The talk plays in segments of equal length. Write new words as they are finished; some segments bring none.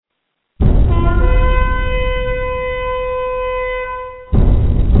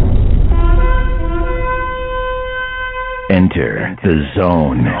Enter the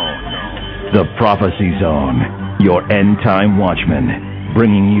zone. The Prophecy Zone. Your end-time watchman,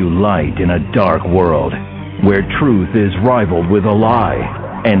 bringing you light in a dark world where truth is rivaled with a lie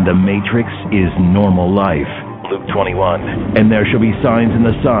and the matrix is normal life. Luke 21. And there shall be signs in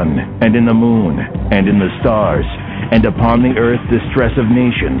the sun, and in the moon, and in the stars, and upon the earth distress of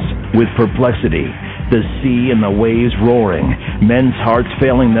nations, with perplexity, the sea and the waves roaring, men's hearts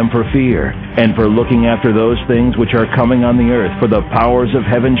failing them for fear, and for looking after those things which are coming on the earth, for the powers of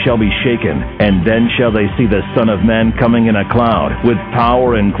heaven shall be shaken. And then shall they see the Son of Man coming in a cloud, with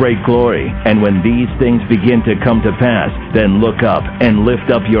power and great glory. And when these things begin to come to pass, then look up and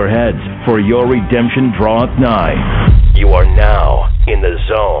lift up your heads, for your redemption draweth nigh. You are now in the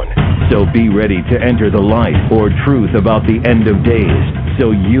zone. So be ready to enter the light or truth about the end of days,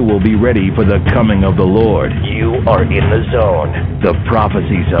 so you will be ready for the coming of the Lord. You are in the zone, the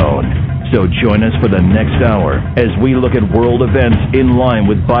Prophecy Zone. So join us for the next hour as we look at world events in line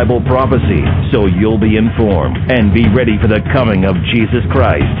with Bible prophecy, so you'll be informed and be ready for the coming of Jesus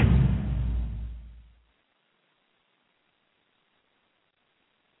Christ.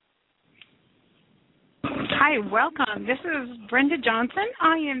 Hi, welcome. This is Brenda Johnson.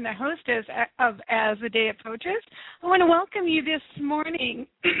 I am the hostess of As the Day Approaches. I want to welcome you this morning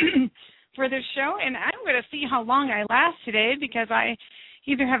for this show, and I'm going to see how long I last today because I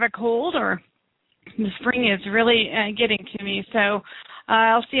either have a cold or the spring is really getting to me. So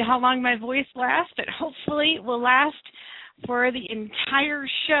I'll see how long my voice lasts, but hopefully it will last for the entire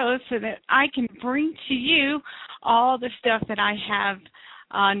show so that I can bring to you all the stuff that I have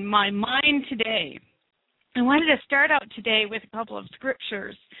on my mind today. I wanted to start out today with a couple of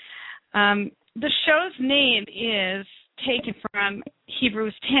scriptures. The show's name is taken from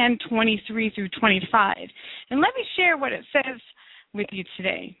Hebrews 10:23 through 25. And let me share what it says with you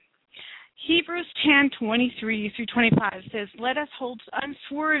today. Hebrews 10:23 through 25 says, "Let us hold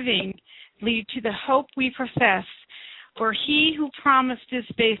unswervingly to the hope we profess, for he who promised is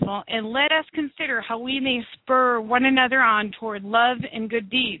faithful, and let us consider how we may spur one another on toward love and good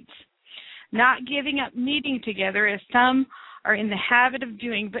deeds, not giving up meeting together as some are in the habit of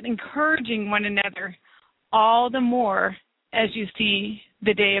doing, but encouraging one another, all the more as you see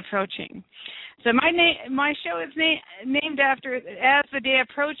the day approaching." So my show is named after As the Day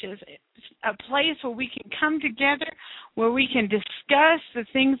Approaches, a place where we can come together, where we can discuss the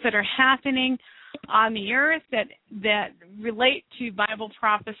things that are happening on the earth that relate to Bible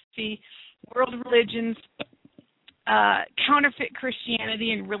prophecy, world religions, counterfeit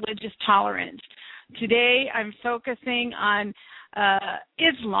Christianity, and religious tolerance. Today, I'm focusing on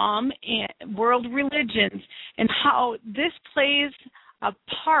Islam and world religions and how this plays a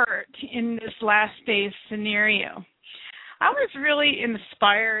part in this last days scenario. I was really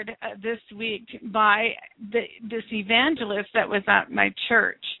inspired this week by this evangelist that was at my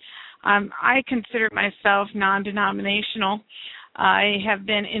church. I consider myself non-denominational. I have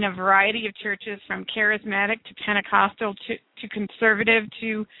been in a variety of churches, from charismatic to Pentecostal to conservative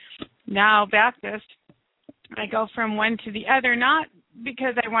to now Baptist. I go from one to the other, not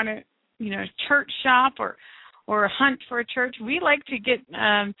because I want to, church shop or hunt for a church. We like to get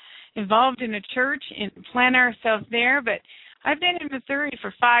involved in a church and plant ourselves there, but I've been in Missouri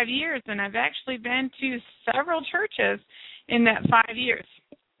for 5 years, and I've actually been to several churches in that 5 years,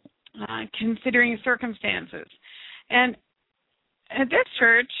 considering circumstances. And at this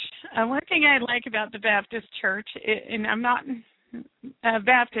church, one thing I like about the Baptist church, and I'm not a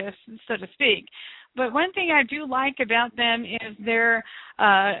Baptist, so to speak, but one thing I do like about them is their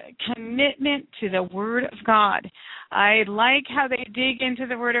commitment to the Word of God. I like how they dig into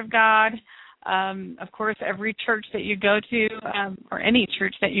the Word of God. Of course, every church that you go to, or any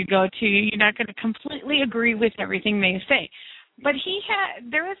church that you go to, you're not going to completely agree with everything they say. But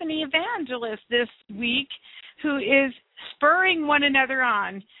there was an evangelist this week who is spurring one another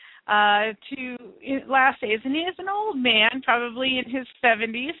on to last days. And he is an old man, probably in his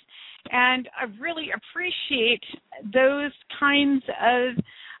 70s. And I really appreciate those kinds of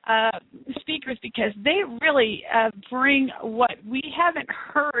speakers because they really bring what we haven't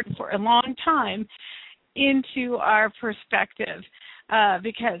heard for a long time into our perspective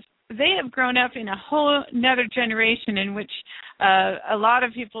because they have grown up in a whole another generation in which a lot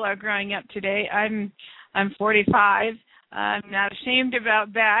of people are growing up today. I'm 45. I'm not ashamed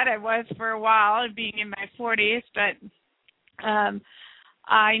about that. I was for a while, being in my 40s, but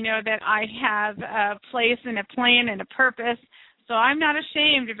I know that I have a place and a plan and a purpose, so I'm not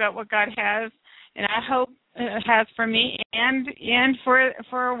ashamed about what God has, and I hope has for me and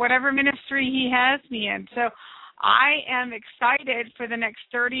for whatever ministry He has me in. So I am excited for the next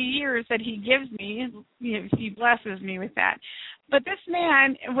 30 years that he gives me, if he blesses me with that. But this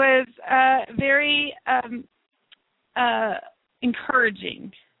man was very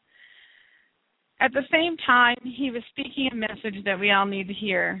encouraging. At the same time, he was speaking a message that we all need to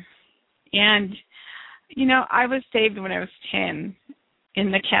hear. And, I was saved when I was 10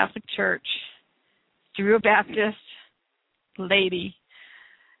 in the Catholic Church through a Baptist lady.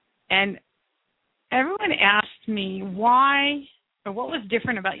 And everyone asked me why or what was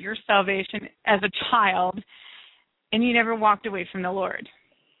different about your salvation as a child and you never walked away from the Lord.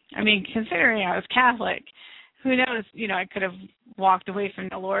 I mean, considering I was Catholic, who knows, I could have walked away from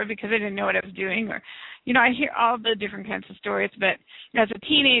the Lord because I didn't know what I was doing. Or, I hear all the different kinds of stories. But as a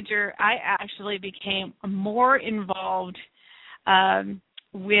teenager, I actually became more involved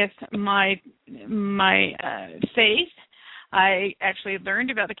with my faith. I actually learned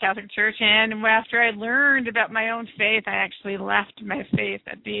about the Catholic Church, and after I learned about my own faith, I actually left my faith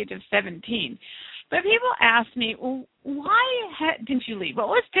at the age of 17. But people ask me, well, why didn't you leave? What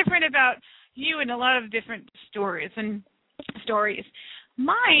was different about you and a lot of different stories?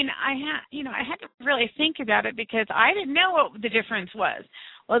 Mine, I had to really think about it because I didn't know what the difference was.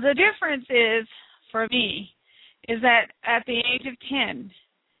 Well, the difference is, for me, is that at the age of 10,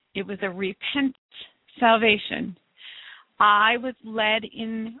 it was a repent salvation. I was led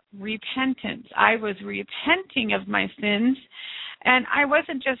in repentance. I was repenting of my sins, and I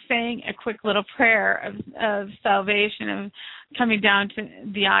wasn't just saying a quick little prayer of salvation, of coming down to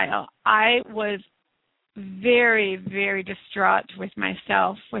the aisle. I was very, very distraught with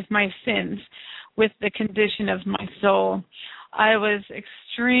myself, with my sins, with the condition of my soul. I was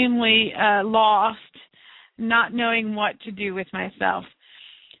extremely lost, not knowing what to do with myself.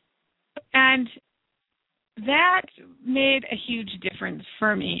 And that made a huge difference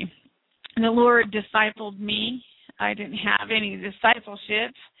for me. The Lord discipled me. I didn't have any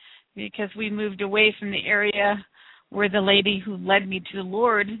discipleship because we moved away from the area where the lady who led me to the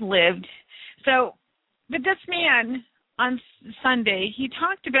Lord lived. But this man on Sunday, he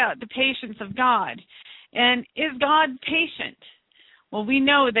talked about the patience of God. And is God patient? Well, we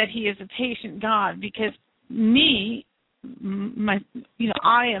know that he is a patient God because I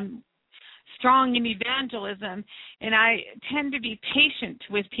am strong in evangelism, and I tend to be patient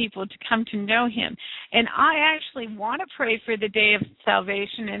with people to come to know him. And I actually want to pray for the day of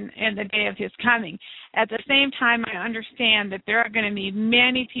salvation and the day of his coming. At the same time, I understand that there are going to be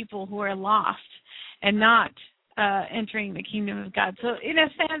many people who are lost and not entering the kingdom of God. So in a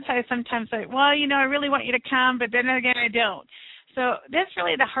sense, I sometimes say, well, I really want you to come, but then again, I don't. So that's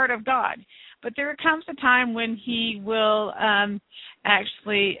really the heart of God. But there comes a time when he will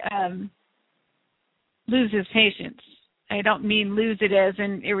actually lose his patience. I don't mean lose it as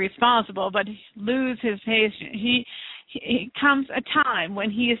in irresponsible, but lose his patience. He comes a time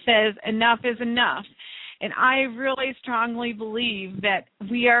when he says enough is enough. And I really strongly believe that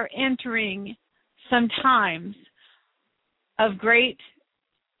we are entering some times of great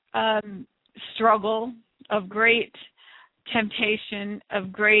struggle, of great temptation,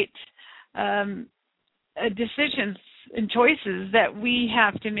 of great decisions and choices that we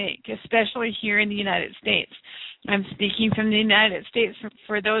have to make, especially here in the United States. I'm speaking from the United States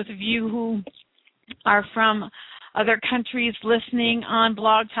for those of you who are from other countries listening on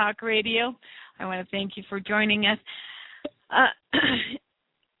Blog Talk Radio. I want to thank you for joining us.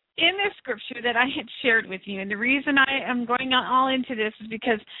 In this scripture that I had shared with you, and the reason I am going all into this is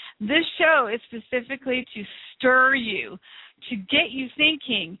because this show is specifically to stir you, to get you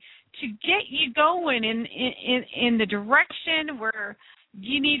thinking, to get you going in the direction where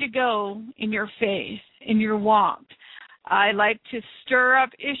you need to go in your faith, in your walk. I like to stir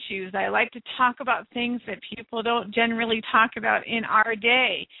up issues. I like to talk about things that people don't generally talk about in our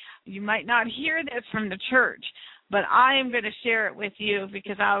day. You might not hear this from the church, but I am going to share it with you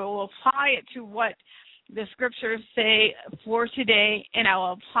because I will apply it to what the scriptures say for today, and I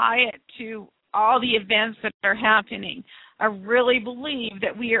will apply it to all the events that are happening. I really believe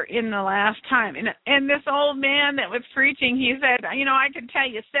that we are in the last time. And this old man that was preaching, he said, I could tell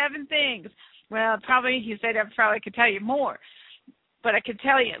you 7 things. Well, he said I probably could tell you more. But I could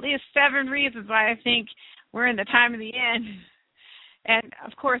tell you at least 7 reasons why I think we're in the time of the end. And,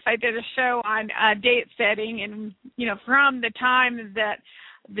 of course, I did a show on date setting. And, from the time that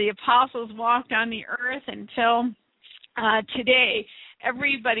the apostles walked on the earth until today,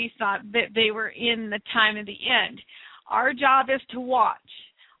 everybody thought that they were in the time of the end. Our job is to watch.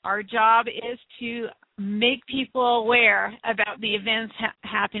 Our job is to make people aware about the events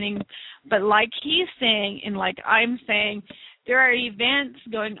happening. But like he's saying and like I'm saying, There are events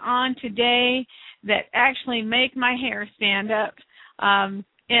going on today that actually make my hair stand up. And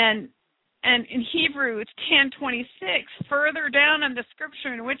in Hebrews 10:26, further down in the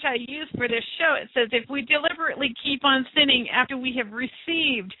scripture in which I use for this show, it says, if we deliberately keep on sinning after we have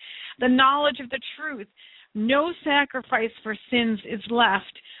received the knowledge of the truth, no sacrifice for sins is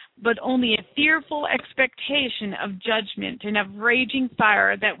left, but only a fearful expectation of judgment and of raging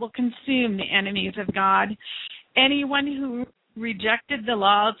fire that will consume the enemies of God. Anyone who rejected the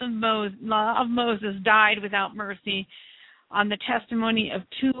law of Moses died without mercy on the testimony of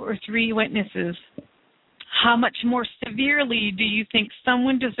 2 or 3 witnesses. How much more severely do you think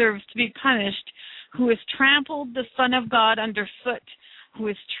someone deserves to be punished who has trampled the Son of God underfoot, who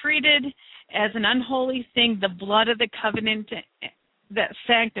has treated as an unholy thing the blood of the covenant that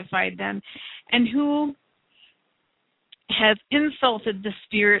sanctified them, and who has insulted the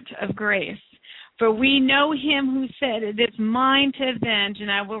Spirit of grace? For we know him who said, it is mine to avenge, and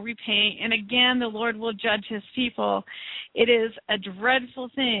I will repay. And again, the Lord will judge his people. It is a dreadful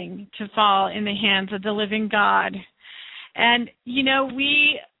thing to fall in the hands of the living God. And,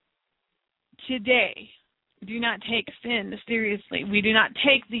 we today do not take sin seriously. We do not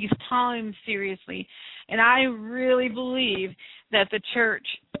take these times seriously. And I really believe that the church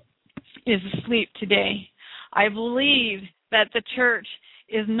is asleep today. I believe that the church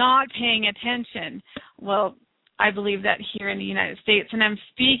is not paying attention. Well, I believe that here in the United States, and I'm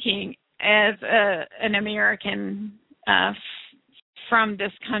speaking as an American from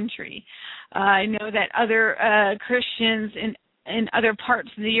this country. I know that other Christians in other parts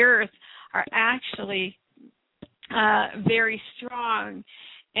of the earth are actually very strong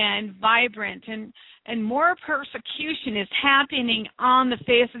and vibrant, and more persecution is happening on the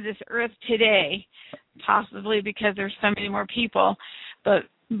face of this earth today, possibly because there's so many more people, but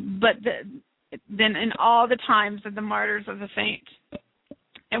than in all the times of the martyrs of the saints.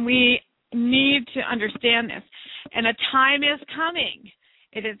 And we need to understand this. And a time is coming.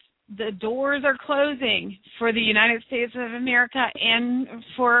 The doors are closing for the United States of America and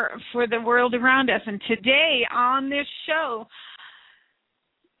for the world around us. And today on this show,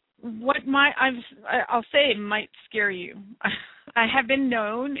 I'll say might scare you. I have been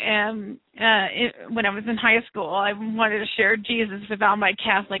known, when I was in high school, I wanted to share Jesus with all my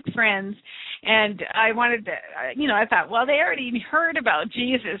Catholic friends, and I wanted to, I thought, well, they already heard about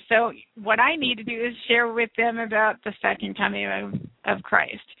Jesus, so what I need to do is share with them about the second coming of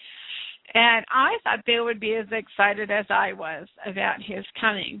Christ. And I thought they would be as excited as I was about his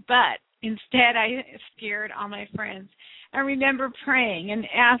coming, but instead I scared all my friends. I remember praying and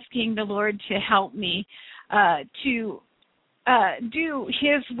asking the Lord to help me to do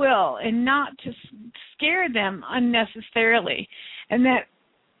his will and not to scare them unnecessarily. And that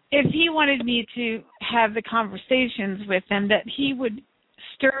if he wanted me to have the conversations with them, that he would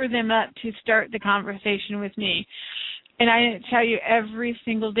stir them up to start the conversation with me. And I tell you, every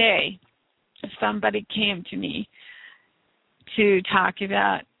single day, somebody came to me to talk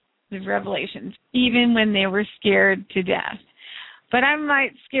about the revelations, even when they were scared to death. But I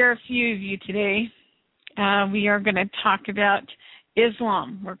might scare a few of you today. We are going to talk about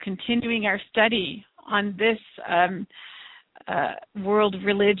Islam. We're continuing our study on this world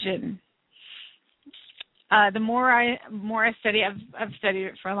religion. The more I study, I've studied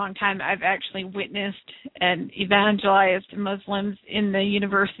it for a long time. I've actually witnessed and evangelized Muslims in the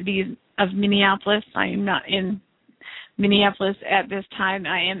University of Minneapolis. I am not in Minneapolis at this time.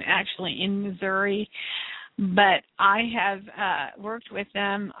 I am actually in Missouri. But I have worked with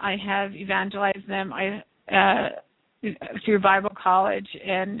them. I have evangelized them through Bible college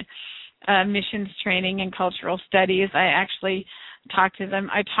and missions training and cultural studies. I actually talked to them.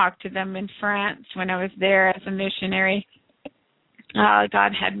 I talked to them in France when I was there as a missionary.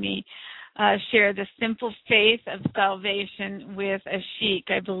 God had me share the simple faith of salvation with a sheikh,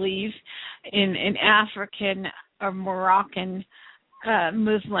 I believe, in an African or Moroccan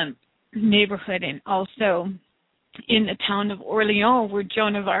Muslim neighborhood, and also in the town of Orleans, where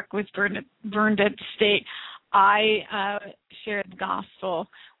Joan of Arc was burned at the stake. I shared the gospel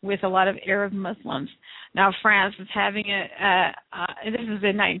with a lot of Arab Muslims. Now, France is having this is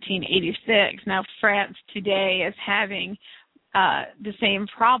in 1986. Now, France today is having the same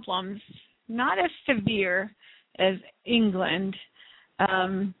problems, not as severe as England,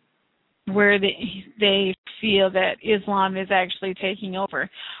 where they feel that Islam is actually taking over.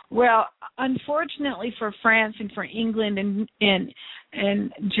 Well, unfortunately for France and for England and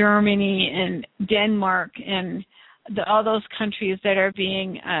Germany and Denmark and all those countries that are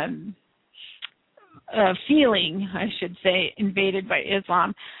being invaded by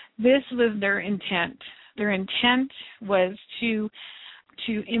Islam, this was their intent Their intent was to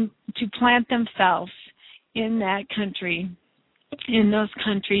plant themselves in that country, in those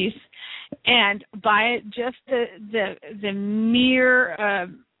countries, and by just the mere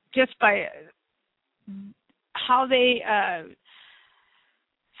just by how they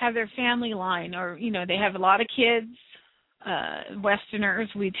have their family line, or they have a lot of kids. Westerners,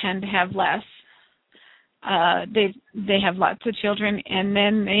 we tend to have less. They have lots of children, and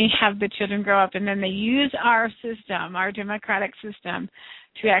then they have the children grow up, and then they use our system, our democratic system,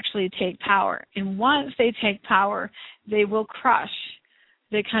 to actually take power. And once they take power, they will crush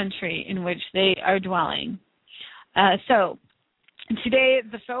the country in which they are dwelling. So today,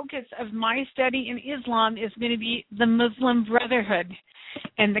 the focus of my study in Islam is going to be the Muslim Brotherhood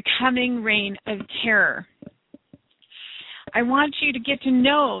and the coming reign of terror. I want you to get to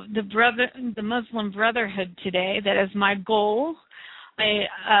know the Muslim Brotherhood today. That is my goal.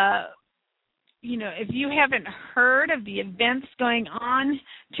 If you haven't heard of the events going on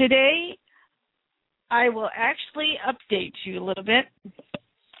today, I will actually update you a little bit.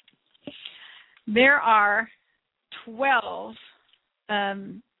 There are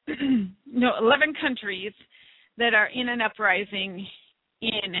 11 countries that are in an uprising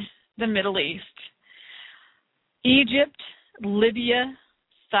in the Middle East. Egypt, Libya,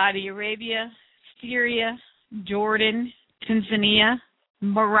 Saudi Arabia, Syria, Jordan, Tanzania,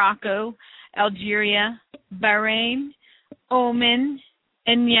 Morocco, Algeria, Bahrain, Oman,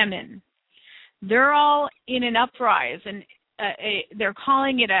 and Yemen. They're all in an uprising, and they're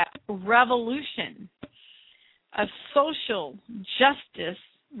calling it a revolution, a social justice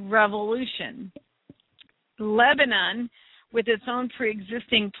revolution. Lebanon, with its own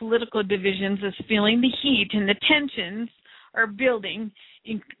pre-existing political divisions, is feeling the heat, and the tensions are building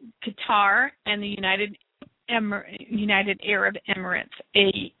in Qatar and the United Arab Emirates,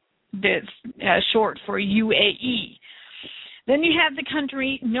 short for UAE. Then you have the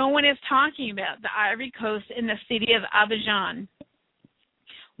country no one is talking about, the Ivory Coast and the city of Abidjan.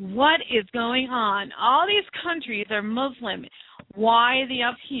 What is going on? All these countries are Muslim. Why the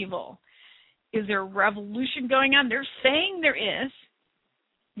upheaval? Is there a revolution going on? They're saying there is.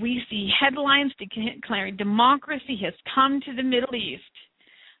 We see headlines declaring democracy has come to the Middle East.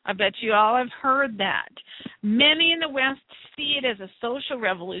 I bet you all have heard that. Many in the West see it as a social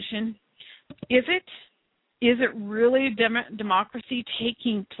revolution. Is it? Is it really democracy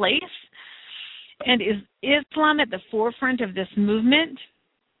taking place? And is Islam at the forefront of this movement?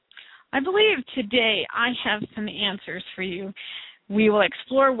 I believe today I have some answers for you. We will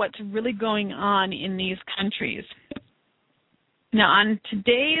explore what's really going on in these countries. Now, on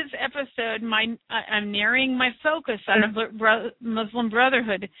today's episode, I'm narrowing my focus on the Muslim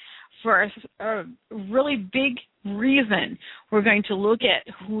Brotherhood for a really big reason. We're going to look at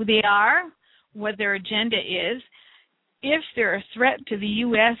who they are, what their agenda is, if they're a threat to the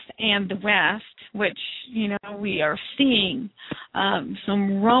U.S. and the West, which, we are seeing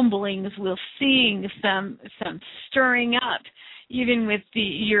some rumblings, we're seeing some stirring up, even with the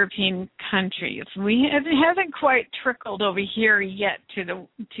European countries. It hasn't quite trickled over here yet to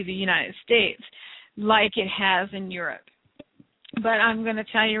the United States like it has in Europe. But I'm going to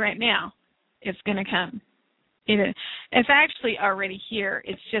tell you right now, it's going to come. It's actually already here.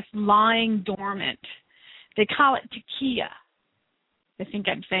 It's just lying dormant. They call it taqiyya. I think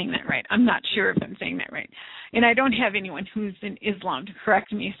I'm saying that right. I'm not sure if I'm saying that right. And I don't have anyone who's in Islam to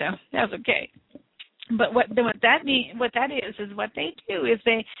correct me, so that's okay. But what that is what they do is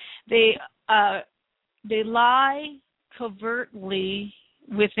they lie covertly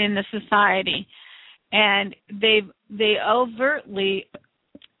within the society, and they overtly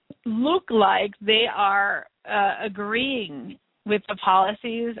look like they are agreeing with the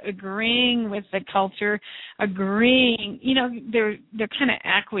policies, agreeing with the culture, agreeing. They're kind of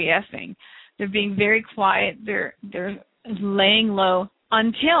acquiescing. They're being very quiet. They're laying low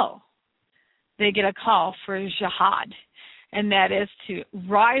until they get a call for jihad, and that is to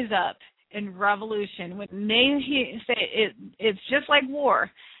rise up in revolution. When they say it's just like war,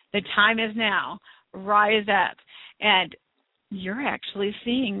 the time is now, rise up. And you're actually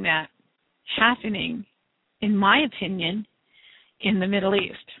seeing that happening, in my opinion, in the Middle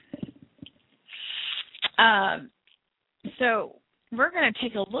East. So we're going to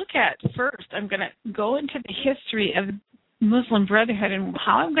take a look at, first, I'm going to go into the history of Muslim Brotherhood, and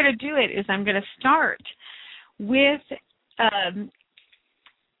how I'm going to do it is I'm going to start with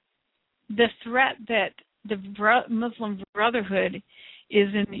the threat that the Muslim Brotherhood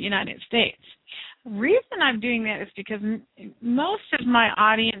is in the United States. The reason I'm doing that is because most of my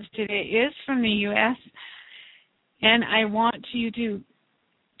audience today is from the U.S., and I want you to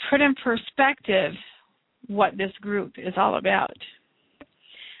put in perspective what this group is all about.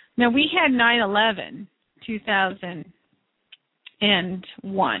 Now, we had 9/11,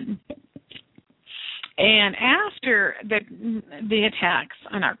 2001. And after the attacks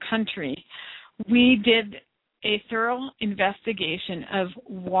on our country, we did a thorough investigation of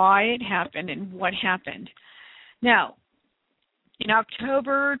why it happened and what happened. Now, in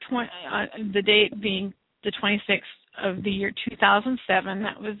October, the date being the 26th of the year 2007,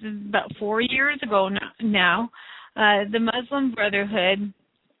 that was about 4 years ago now, the Muslim Brotherhood,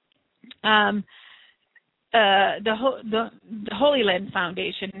 the Holy Land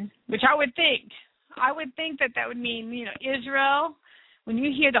Foundation, which I would think that would mean, Israel. When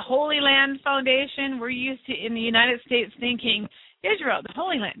you hear the Holy Land Foundation, we're used to in the United States thinking Israel, the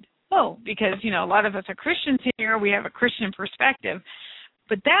Holy Land. Oh, because, a lot of us are Christians here. We have a Christian perspective.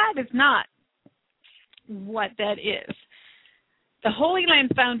 But that is not what that is. The Holy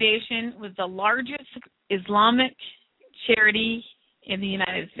Land Foundation was the largest Islamic charity in the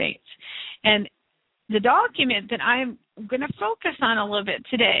United States. And the document that I'm going to focus on a little bit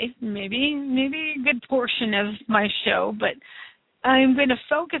today, maybe a good portion of my show, but I'm going to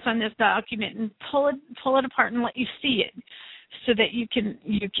focus on this document and pull it apart and let you see it so that you can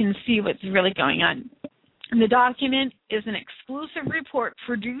see what's really going on. And the document is an exclusive report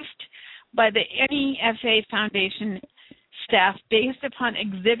produced by the NEFA Foundation staff based upon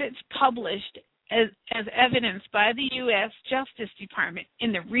exhibits published as evidenced by the U.S. Justice Department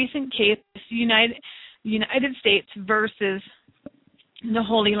in the recent case United States versus the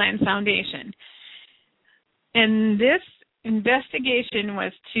Holy Land Foundation. And this investigation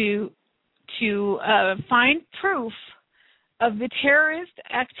was to find proof of the terrorist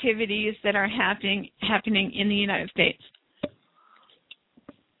activities that are happening in the United States.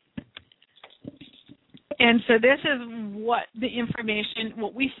 And so this is what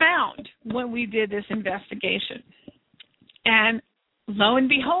we found when we did this investigation. And lo and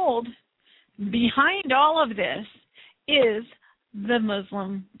behold, behind all of this is the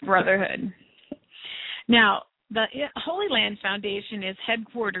Muslim Brotherhood. Now, the Holy Land Foundation is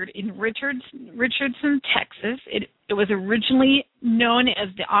headquartered in Richardson, Texas. It was originally known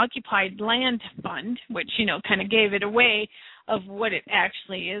as the Occupied Land Fund, which, kind of gave it away of what it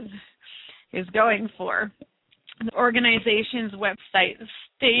actually is going for. The organization's website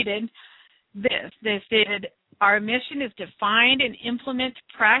stated this. They stated, "Our mission is to find and implement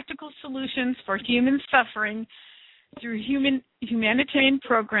practical solutions for human suffering through humanitarian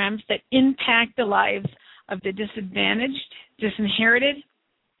programs that impact the lives of the disadvantaged, disinherited,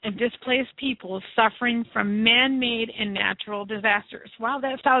 and displaced people suffering from man-made and natural disasters." Wow,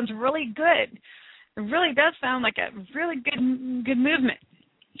 that sounds really good. It really does sound like a really good movement.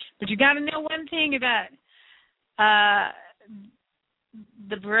 But you got to know one thing about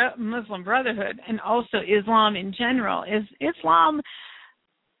the Muslim Brotherhood and also Islam in general is Islam.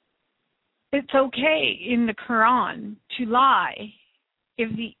 It's okay in the Quran to lie if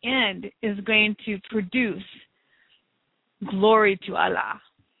the end is going to produce glory to Allah.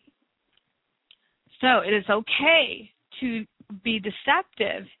 So it is okay to be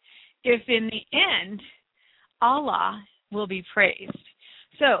deceptive if in the end Allah will be praised.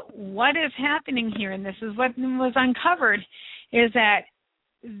 So what is happening here, and this is what was uncovered, is that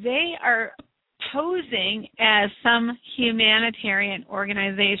they are posing as some humanitarian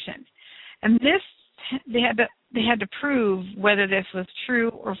organization. And this, they had to prove whether this was true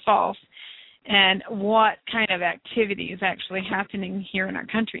or false and what kind of activity is actually happening here in our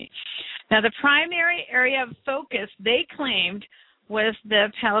country. Now, the primary area of focus they claimed was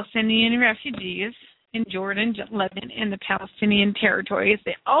the Palestinian refugees in Jordan, Lebanon, and the Palestinian territories.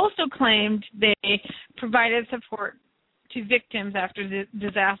 They also claimed they provided support to victims after the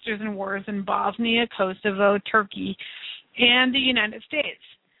disasters and wars in Bosnia, Kosovo, Turkey, and the United States.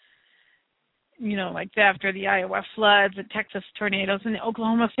 Like after the Iowa floods, the Texas tornadoes, and the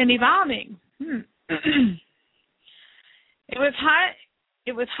Oklahoma City bombing. It was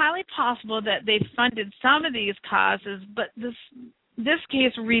highly possible that they funded some of these causes, but this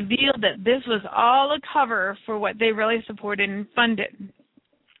case revealed that this was all a cover for what they really supported and funded.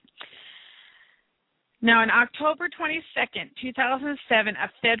 Now, on October 22nd, 2007, a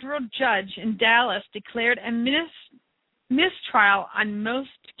federal judge in Dallas declared a mistrial on most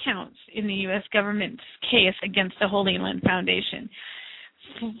counts in the U.S. government's case against the Holy Land Foundation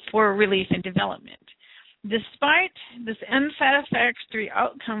for relief and development. Despite this unsatisfactory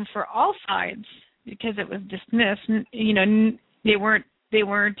outcome for all sides, because it was dismissed, they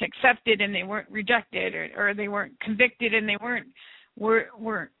weren't accepted and they weren't rejected, or they weren't convicted and they weren't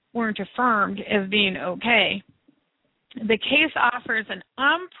affirmed as being okay. The case offers an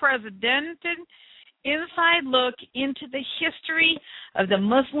unprecedented inside look into the history of the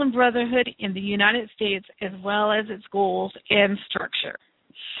Muslim Brotherhood in the United States, as well as its goals and structure.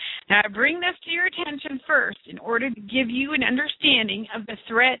 Now, I bring this to your attention first in order to give you an understanding of the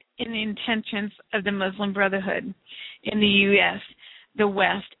threat and the intentions of the Muslim Brotherhood in the U.S., the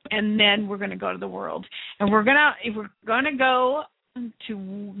West, and then we're going to go to the world. And we're going to go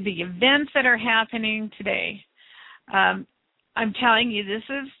to the events that are happening today. I'm telling you, this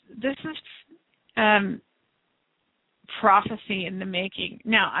is prophecy in the making.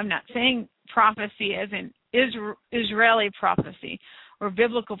 Now, I'm not saying prophecy as in Israeli prophecy or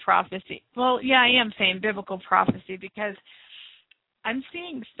biblical prophecy. Well, yeah, I am saying biblical prophecy because I'm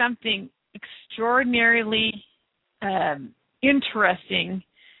seeing something extraordinarily interesting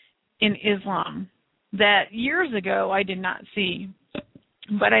in Islam that years ago I did not see,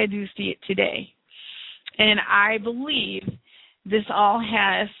 but I do see it today. And I believe this all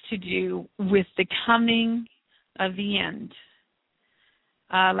has to do with the coming of the end.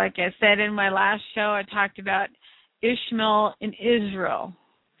 Like I said in my last show, I talked about Ishmael in Israel.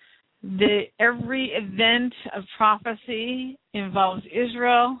 Every event of prophecy involves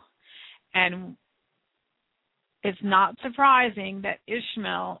Israel, and it's not surprising that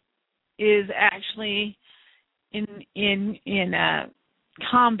Ishmael is actually in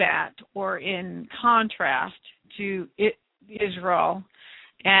combat or in contrast to Israel,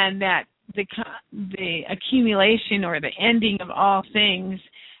 and that the accumulation or the ending of all things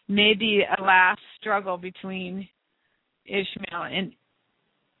may be a last struggle between Ishmael and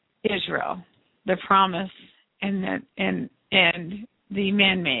Israel, the promise and the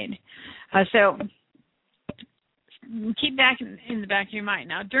man-made. So keep that in the back of your mind.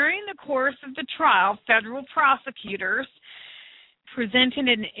 Now, during the course of the trial, federal prosecutors presented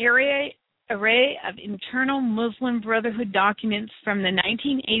an array of internal Muslim Brotherhood documents from the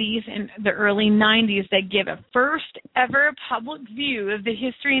 1980s and the early 90s that give a first-ever public view of the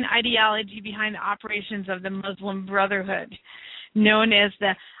history and ideology behind the operations of the Muslim Brotherhood, known as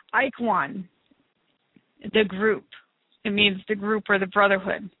the Ikhwan, the group. It means the group or the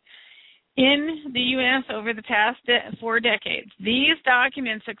brotherhood. In the U.S. over the past 4 decades, these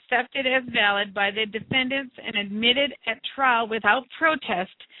documents accepted as valid by the defendants and admitted at trial without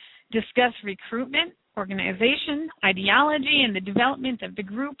protest discuss recruitment, organization, ideology, and the development of the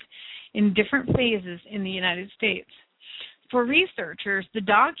group in different phases in the United States. For researchers, the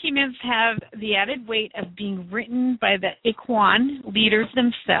documents have the added weight of being written by the Ikhwan leaders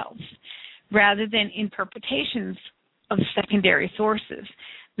themselves, rather than interpretations of secondary sources.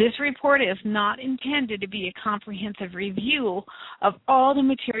 This report is not intended to be a comprehensive review of all the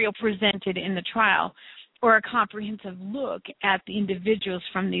material presented in the trial, or a comprehensive look at the individuals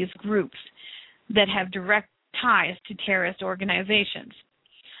from these groups that have direct ties to terrorist organizations.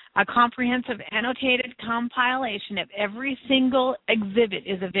 A comprehensive annotated compilation of every single exhibit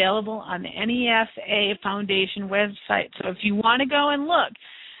is available on the NESA Foundation website. So if you want to go and look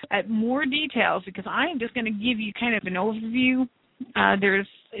at more details, because I am just going to give you kind of an overview,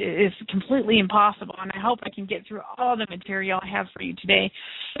 it's completely impossible, and I hope I can get through all the material I have for you today.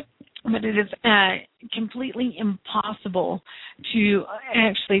 But it is completely impossible to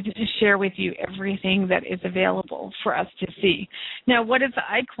actually share with you everything that is available for us to see. Now, what is the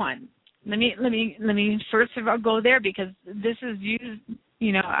Ikhwan? Let me first of all go there, because this is used.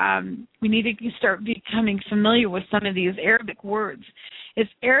 We need to start becoming familiar with some of these Arabic words. It's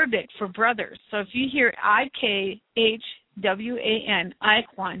Arabic for brothers. So if you hear IKHWAN,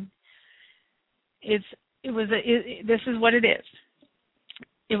 Ikhwan, this is what it is.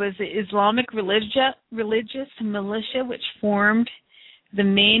 It was the Islamic religious militia which formed the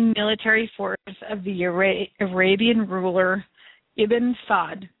main military force of the Arabian ruler Ibn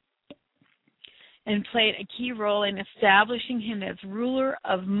Saud, and played a key role in establishing him as ruler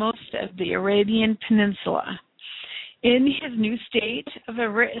of most of the Arabian Peninsula. In his new state of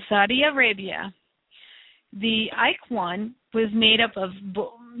Saudi Arabia, the Ikhwan was made up of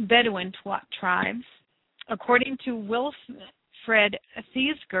Bedouin tribes. According to Wilfred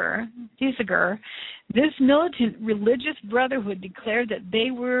Thesiger, this militant religious brotherhood declared that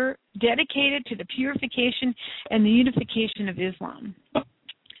they were dedicated to the purification and the unification of Islam.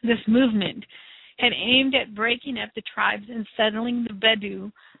 This movement had aimed at breaking up the tribes and settling the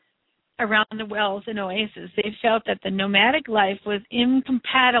Bedou around the wells and oases. They felt that the nomadic life was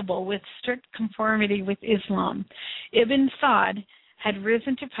incompatible with strict conformity with Islam. Ibn Saud had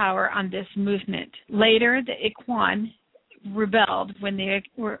risen to power on this movement. Later, the Ikhwan rebelled when they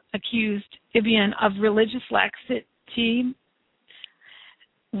were accused Ibn of religious laxity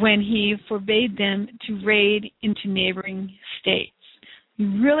when he forbade them to raid into neighboring states.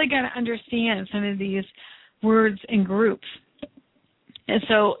 You really got to understand some of these words and groups. And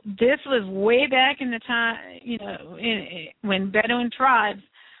so this was way back in the time, when Bedouin tribes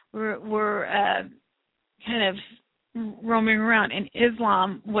were kind of roaming around, and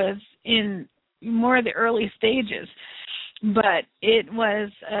Islam was in more of the early stages. But it was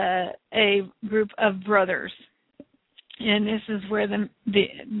a group of brothers. And this is where the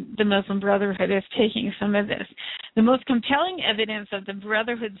Muslim Brotherhood is taking some of this. The most compelling evidence of the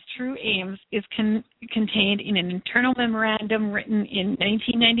Brotherhood's true aims is contained in an internal memorandum written in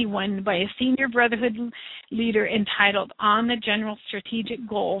 1991 by a senior Brotherhood leader entitled On the General Strategic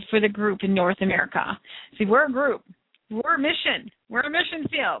Goal for the Group in North America. See, we're a group. We're a mission. We're a mission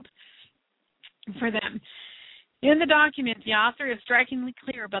field for them. In the document, the author is strikingly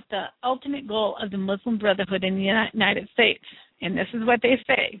clear about the ultimate goal of the Muslim Brotherhood in the United States. And this is what they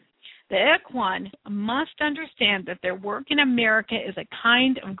say. The Ikhwan must understand that their work in America is a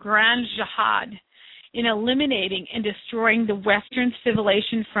kind of grand jihad in eliminating and destroying the Western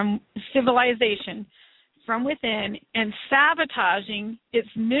civilization from within and sabotaging its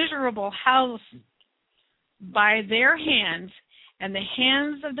miserable house by their hands and the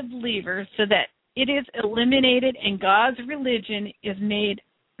hands of the believers, so that it is eliminated and God's religion is made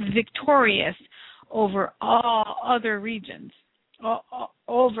victorious over all other regions,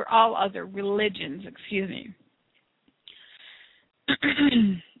 over all other religions,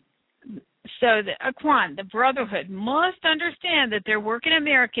 So the Ikhwan, the Brotherhood, must understand that their work in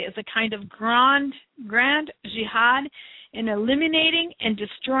America is a kind of grand jihad in eliminating and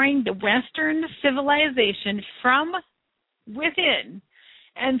destroying the Western civilization from within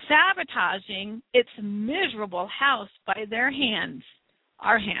and sabotaging its miserable house by their hands,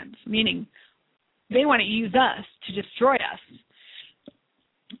 our hands, meaning they want to use us to destroy us,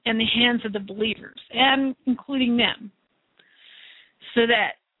 and the hands of the believers, and including them, so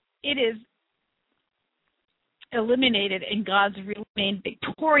that it is eliminated and God's remain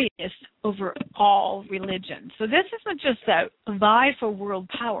victorious over all religions. So this isn't just a vie for world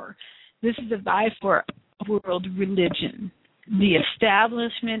power. This is a vie for world religion. The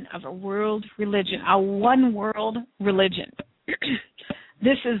establishment of a world religion, a one world religion.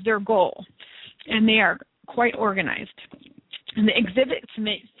 This is their goal, and they are quite organized. And the exhibits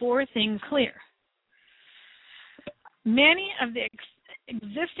make four things clear. Many of the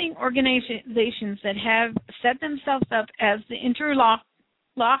existing organizations that have set themselves up as the interlocutors,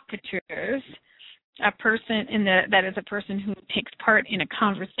 a person that is a person who takes part in a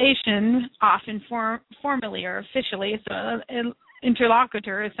conversation, often formally or officially. So an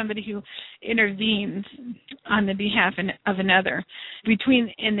interlocutor is somebody who intervenes on the behalf of another. They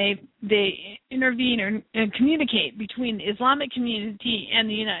intervene and communicate between the Islamic community and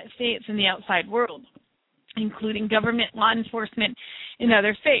the United States and the outside world, including government, law enforcement, and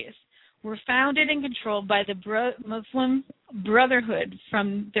other faiths, were founded and controlled by the Muslim Brotherhood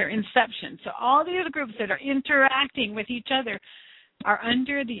from their inception. So all these groups that are interacting with each other are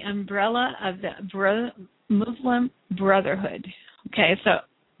under the umbrella of the Muslim Brotherhood. Okay, so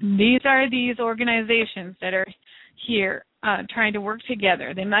these are these organizations that are here trying to work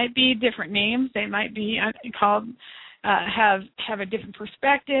together. They might be different names. They might be called, have a different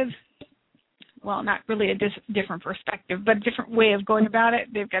perspective. Well, not really a different perspective, but a different way of going about it.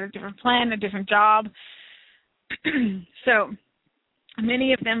 They've got a different plan, a different job. So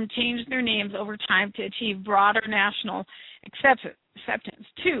many of them changed their names over time to achieve broader national acceptance.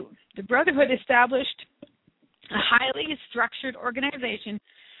 2, the Brotherhood established a highly structured organization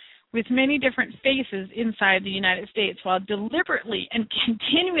with many different faces inside the United States, while deliberately and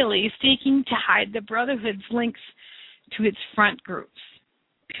continually seeking to hide the Brotherhood's links to its front groups.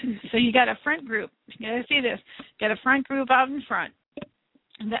 So you got a front group. You got to see this. Got a front group out in front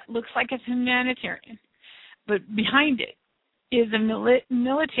that looks like it's humanitarian, but behind it is a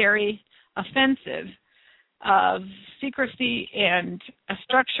military offensive of secrecy and a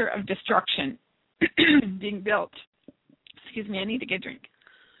structure of destruction being built. Excuse me, I need to get a drink.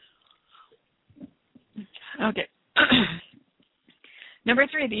 Okay. Number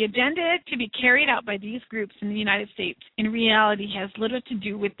 3, the agenda to be carried out by these groups in the United States in reality has little to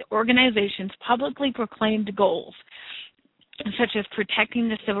do with the organization's publicly proclaimed goals, such as protecting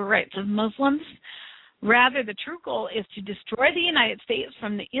the civil rights of Muslims. Rather, the true goal is to destroy the United States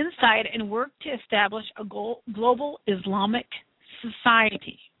from the inside and work to establish a global Islamic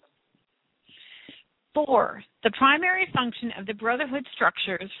society. 4, the primary function of the Brotherhood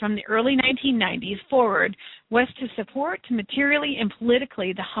structures from the early 1990s forward was to support materially and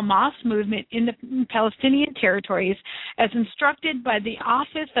politically the Hamas movement in the Palestinian territories as instructed by the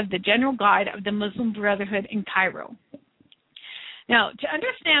Office of the General Guide of the Muslim Brotherhood in Cairo. Now, to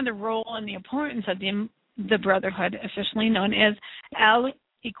understand the role and the importance of the Brotherhood, officially known as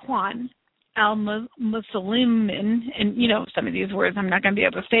Al-Ikhwan, Al-Muslimin, and you know some of these words I'm not going to be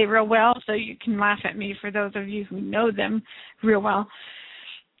able to say real well, so you can laugh at me for those of you who know them real well.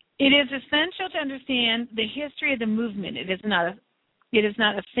 It is essential to understand the history of the movement. It is not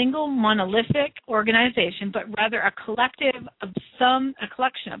a single monolithic organization, but rather a collection of some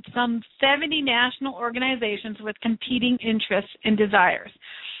 70 national organizations with competing interests and desires.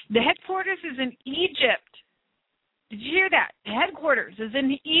 The headquarters is in Egypt. Did you hear that? The headquarters is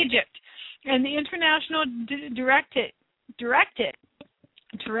in Egypt, and the international directorate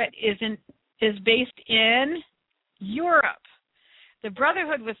is based in Europe. The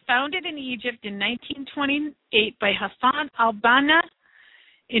Brotherhood was founded in Egypt in 1928 by Hassan al-Banna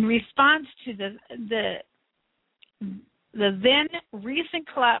in response to the then recent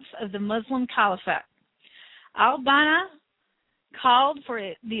collapse of the Muslim Caliphate. Al-Banna called for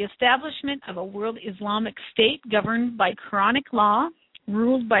the establishment of a world Islamic state governed by Quranic law,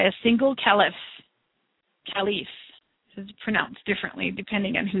 ruled by a single caliph. This is pronounced differently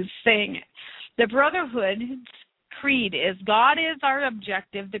depending on who's saying it. The Brotherhood's creed is God is our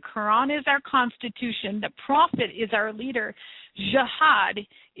objective, the Quran is our constitution, the Prophet is our leader, jihad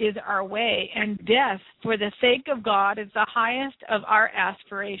is our way, and death for the sake of God is the highest of our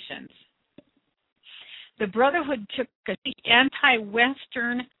aspirations. The Brotherhood took an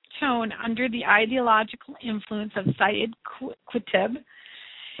anti-Western tone under the ideological influence of Sayyid Qutb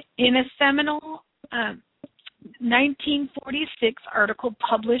in a seminal 1946 article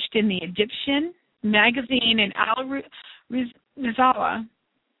published in the Egyptian magazine in Al-Risalah.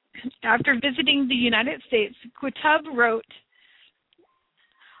 After visiting the United States, Qutb wrote,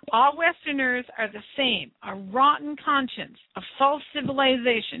 "All Westerners are the same, a rotten conscience, a false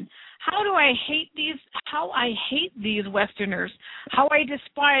civilization. How I hate these Westerners, how I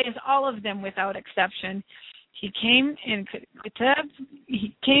despise all of them without exception." He came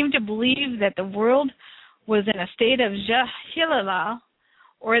to believe that the world was in a state of jahiliyah,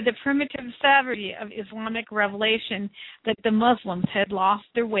 or the primitive savagery of Islamic revelation, that the Muslims had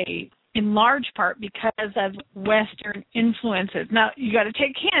lost their way, in large part because of Western influences. Now, you got to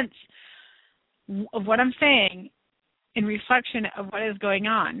take hints of what I'm saying in reflection of what is going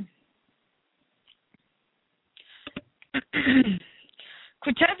on.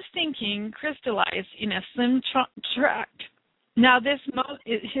 Qutb's thinking crystallized in a slim tract. Now his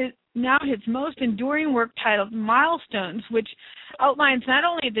most enduring work titled Milestones, which outlines not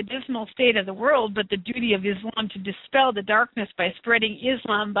only the dismal state of the world, but the duty of Islam to dispel the darkness by spreading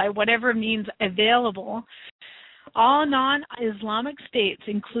Islam by whatever means available. All non-Islamic states,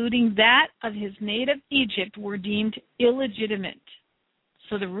 including that of his native Egypt, were deemed illegitimate.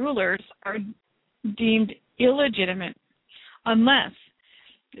 So the rulers are deemed illegitimate unless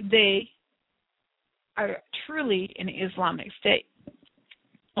they are truly an Islamic state.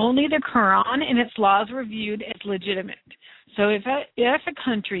 Only the Quran and its laws were viewed as legitimate. So if a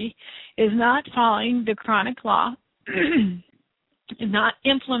country is not following the Quranic law, not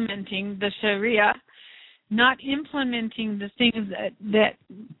implementing the Sharia, not implementing the things that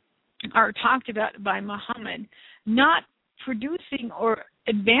are talked about by Muhammad, not producing or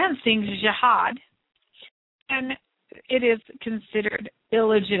advancing jihad, and it is considered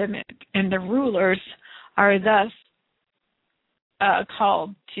illegitimate, and the rulers are thus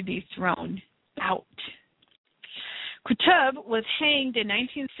called to be thrown out. Qutb was hanged in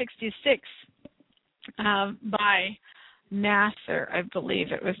 1966 by Nasser, I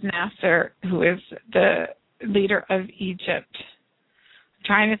believe it was Nasser, who is the leader of Egypt. I'm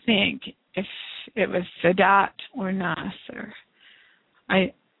trying to think if it was Sadat or Nasser.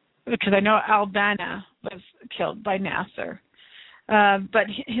 Because I know al-Banna was killed by Nasser. But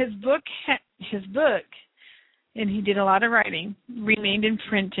his book, and he did a lot of writing, remains in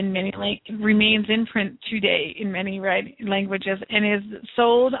print today in many languages, and is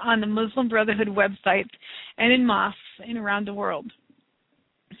sold on the Muslim Brotherhood websites and in mosques and around the world.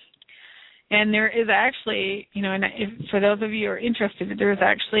 And there is actually, for those of you who are interested, there is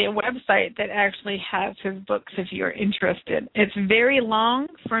actually a website that actually has his books if you are interested. It's very long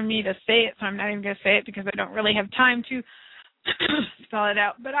for me to say it, so I'm not even going to say it because I don't really have time to spell it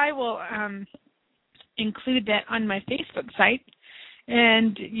out. But I will include that on my Facebook site,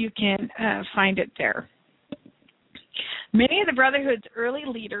 and you can find it there. Many of the Brotherhood's early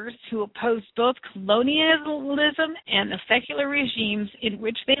leaders who opposed both colonialism and the secular regimes in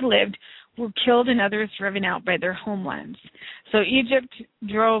which they lived were killed and others driven out by their homelands. So Egypt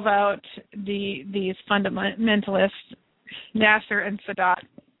drove out these fundamentalists, Nasser and Sadat,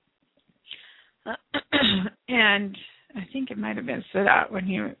 and I think it might have been Sadat when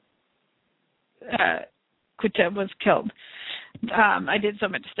he Qutb was killed. I did so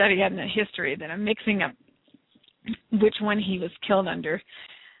much study on the history that I'm mixing up which one he was killed under.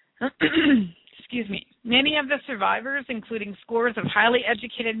 Excuse me. Many of the survivors, including scores of highly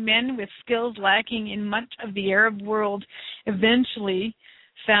educated men with skills lacking in much of the Arab world, eventually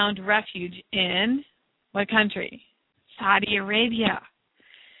found refuge in what country? Saudi Arabia,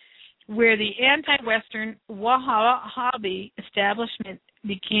 where the anti-Western Wahhabi establishment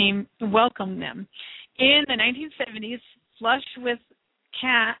welcomed them. In the 1970s, flush with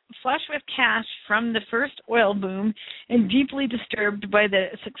cash from the first oil boom and deeply disturbed by the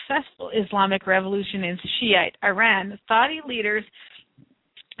successful Islamic revolution in Shiite Iran, Saudi leaders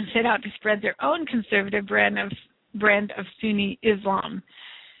set out to spread their own conservative brand of Sunni Islam.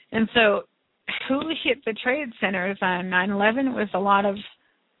 And so who hit the trade centers on 9/11 was a lot of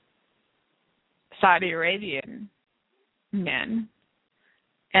Saudi Arabian men.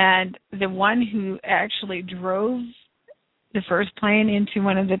 And the one who actually drove the first plane into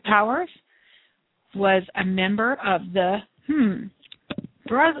one of the towers was a member of the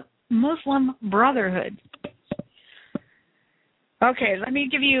Muslim Brotherhood. Okay, let me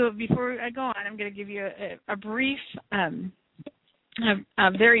give you, before I go on, I'm going to give you a brief,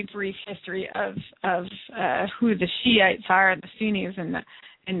 a very brief history of who the Shiites are and the Sunnis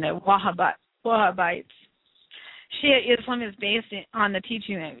and the Wahhabites. Shia Islam is based on the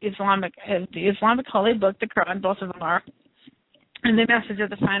teaching of the Islamic holy book, the Quran, both of them are, and the message of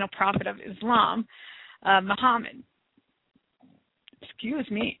the final prophet of Islam, Muhammad. Excuse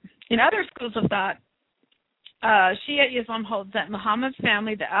me. In other schools of thought, Shia Islam holds that Muhammad's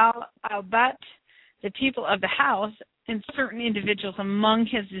family, the Al-Bat, the people of the house, and certain individuals among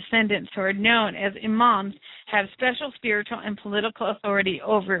his descendants who are known as imams have special spiritual and political authority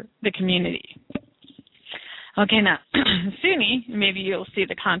over the community. Okay, now, Sunni, maybe you'll see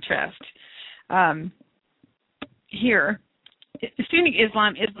the contrast here. Sunni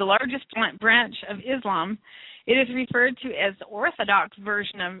Islam is the largest branch of Islam. It is referred to as the orthodox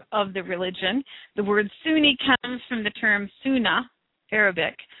version of the religion. The word Sunni comes from the term Sunnah,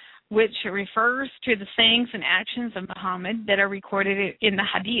 Arabic, which refers to the sayings and actions of Muhammad that are recorded in the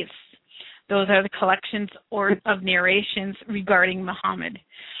Hadiths. Those are the collections of narrations regarding Muhammad.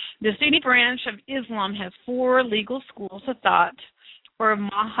 The Sunni branch of Islam has 4 legal schools of thought, or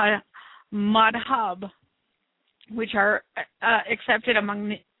madhab, which are accepted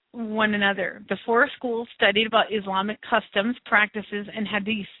among one another. The 4 schools studied about Islamic customs, practices, and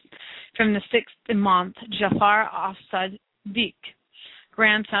hadith from the 6th Imam, Jafar as-Sadiq,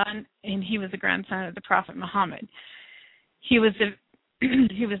 grandson, and he was the grandson of the Prophet Muhammad. He was the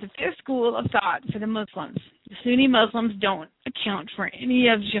 5th school of thought for the Muslims. The Sunni Muslims don't account for any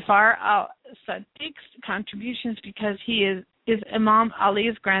of Jafar al-Sadiq's contributions because he is Imam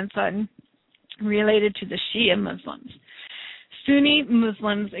Ali's grandson, related to the Shia Muslims. Sunni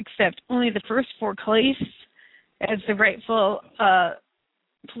Muslims accept only the first 4 caliphs as the rightful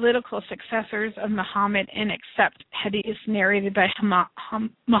political successors of Muhammad and accept hadiths narrated by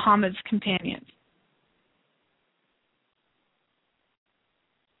Muhammad's companions.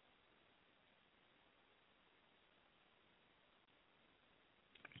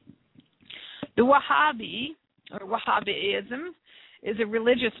 The Wahhabi, or Wahhabism, is a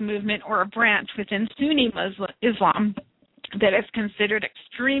religious movement or a branch within Sunni Islam that is considered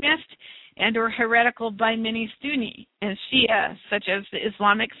extremist and or heretical by many Sunni and Shia, such as the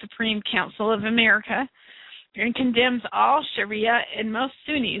Islamic Supreme Council of America, and condemns all Sharia and most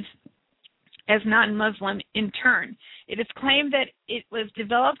Sunnis as non-Muslim in turn. It is claimed that it was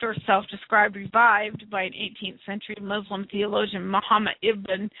developed or self-described revived by an 18th century Muslim theologian, Muhammad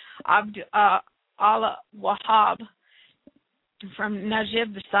ibn Abd al-Wahhab, from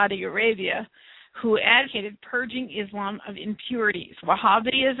Najib, Saudi Arabia, who advocated purging Islam of impurities.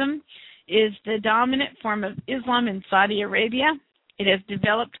 Wahhabism is the dominant form of Islam in Saudi Arabia. It has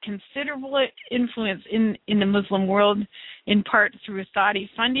developed considerable influence in the Muslim world, in part through Saudi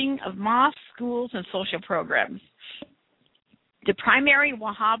funding of mosques, schools, and social programs. The primary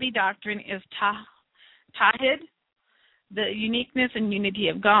Wahhabi doctrine is Tawhid, the uniqueness and unity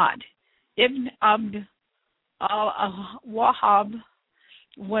of God. Ibn Abd al-Wahhab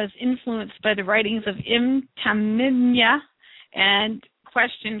was influenced by the writings of Ibn Taymiyyah and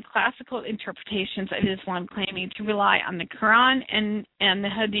questioned classical interpretations of Islam, claiming to rely on the Quran and the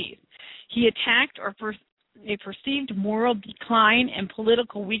Hadith. He attacked a perceived moral decline and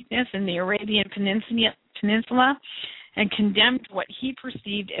political weakness in the Arabian Peninsula and condemned what he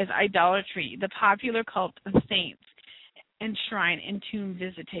perceived as idolatry, the popular cult of saints, and shrine and tomb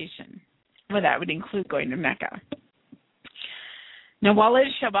visitation. Well, that would include going to Mecca. Now, Walid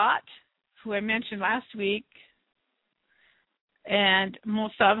Shabat, who I mentioned last week, and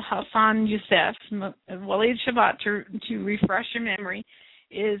Musab Hassan Youssef. Walid Shabat, to refresh your memory,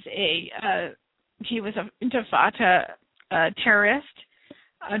 is he was an Intifada terrorist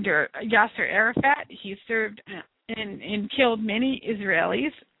under Yasser Arafat. He served and killed many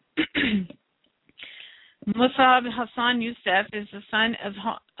Israelis. Musab Hassan Youssef is the son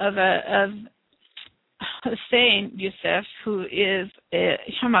of Hussein Youssef, who is a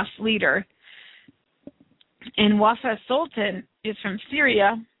Hamas leader. And Wafa Sultan is from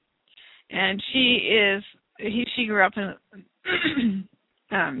Syria, and she grew up in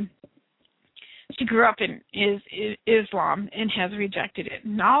Islam and has rejected it.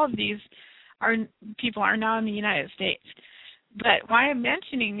 And all of these people are now in the United States. But why I'm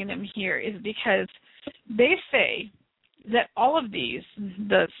mentioning them here is because they say that all of these,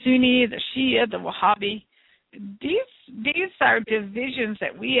 the Sunni, the Shia, the Wahhabi, these are divisions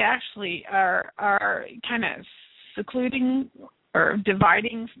that we actually are kind of secluding or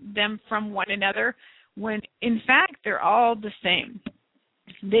dividing them from one another, when in fact they're all the same.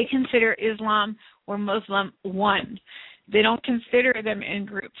 They consider Islam or Muslim one. They don't consider them in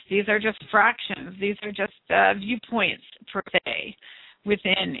groups. These are just fractions. These are just viewpoints per se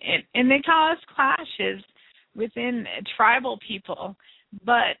within it. And they cause clashes within tribal people,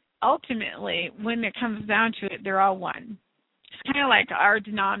 but ultimately, when it comes down to it, they're all one. It's kind of like our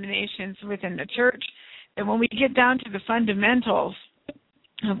denominations within the church, and when we get down to the fundamentals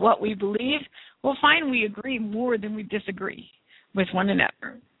of what we believe, we'll find we agree more than we disagree with one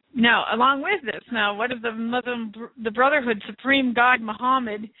another. Now, along with this, what of the Brotherhood Supreme God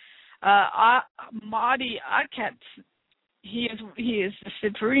Muhammad Mahdi Akat? He is the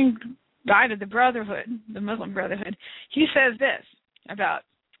supreme guide of the Brotherhood, the Muslim Brotherhood. He says this about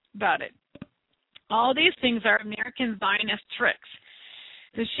it. All these things are American Zionist tricks.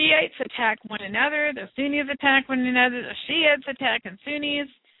 The Shiites attack one another, the Sunnis attack one another, the Shiites attack the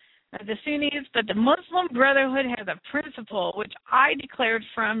Sunnis, but the Muslim Brotherhood has a principle which I declared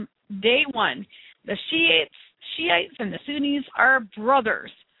from day one. The Shiites and the Sunnis are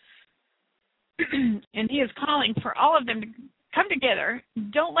brothers. And he is calling for all of them to come together.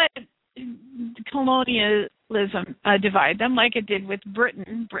 Don't let colonialism divide them like it did with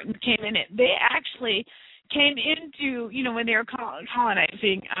Britain. Britain came in it. They actually came into, when they were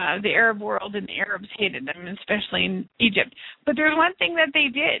colonizing the Arab world, and the Arabs hated them, especially in Egypt. But there's one thing that they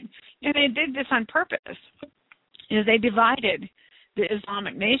did, and they did this on purpose, is they divided the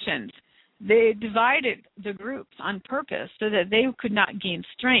Islamic nations. They divided the groups on purpose so that they could not gain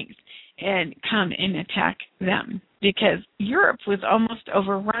strength and come and attack them, because Europe was almost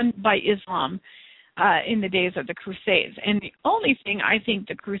overrun by Islam in the days of the Crusades. And the only thing I think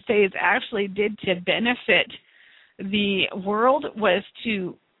the Crusades actually did to benefit the world was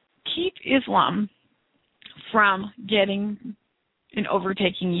to keep Islam from getting and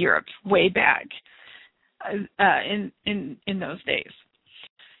overtaking Europe way back in those days.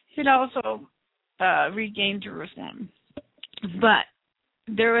 It also regained Jerusalem. But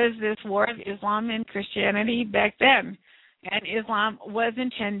there was this war of Islam and Christianity back then, and Islam was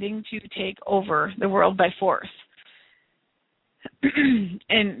intending to take over the world by force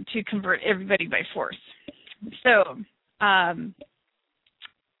and to convert everybody by force. So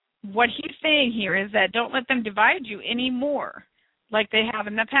what he's saying here is that don't let them divide you anymore like they have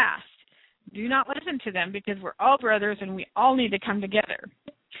in the past. Do not listen to them, because we're all brothers and we all need to come together.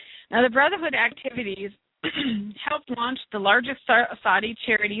 Now, the Brotherhood activities helped launch the largest Saudi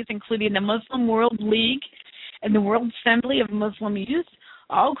charities, including the Muslim World League and the World Assembly of Muslim Youth,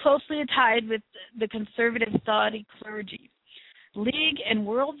 all closely tied with the conservative Saudi clergy. League and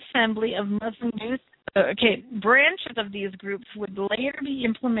World Assembly of Muslim Youth, branches of these groups would later be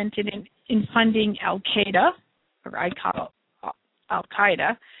implemented in funding Al-Qaeda, or I call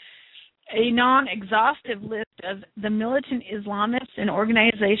Al-Qaeda. A non-exhaustive list of the militant Islamists and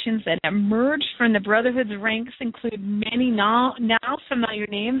organizations that emerged from the Brotherhood's ranks include many now familiar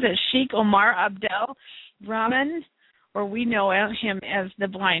names as Sheikh Omar Abdel Rahman, or we know him as the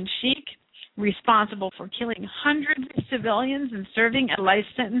Blind Sheikh, responsible for killing hundreds of civilians and serving a life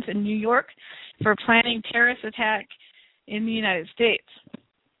sentence in New York for planning terrorist attack in the United States.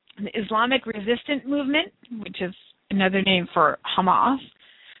 The Islamic Resistance Movement, which is another name for Hamas,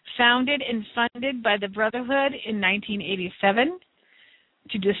 founded and funded by the Brotherhood in 1987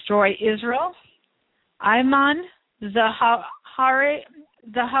 to destroy Israel. Ayman Zawahiri,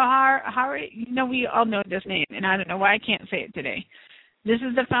 we all know this name, and I don't know why I can't say it today. This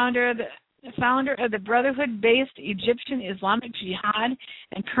is the founder of founder of the Brotherhood-based Egyptian Islamic Jihad,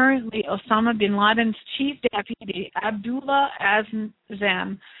 and currently Osama bin Laden's chief deputy, Abdullah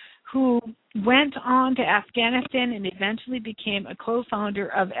Azam, who went on to Afghanistan and eventually became a co-founder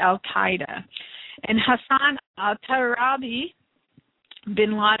of Al-Qaeda, and Hassan al-Tarabi,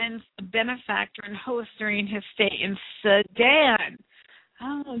 bin Laden's benefactor and host during his stay in Sudan.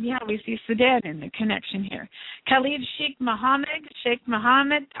 Oh, yeah, we see Sudan in the connection here. Khalid Sheikh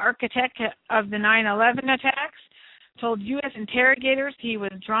Mohammed, architect of the 9/11 attacks, told U.S. interrogators he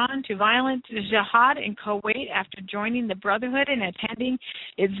was drawn to violent jihad in Kuwait after joining the Brotherhood and attending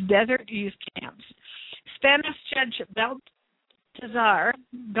its desert youth camps. Spanish Judge Baltazar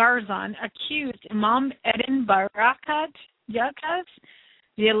Garzon accused Imam Eden Barakat Yaqas,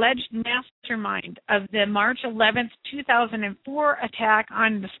 the alleged mastermind of the March 11, 2004 attack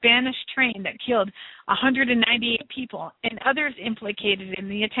on the Spanish train that killed 198 people and others implicated in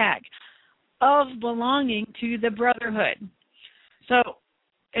the attack, of belonging to the Brotherhood. So,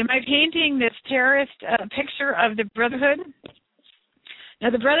 am I painting this terrorist picture of the Brotherhood? Now,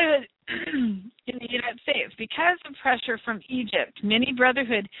 the Brotherhood in the United States, because of pressure from Egypt, many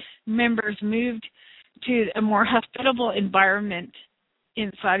Brotherhood members moved to a more hospitable environment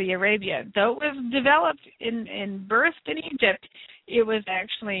in Saudi Arabia. Though it was developed and birthed in Egypt, it was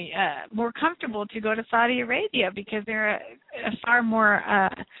actually more comfortable to go to Saudi Arabia because they're far more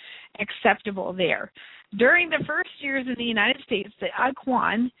acceptable there. During the first years in the United States, the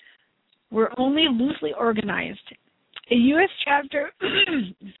Ikhwan were only loosely organized. A U.S. chapter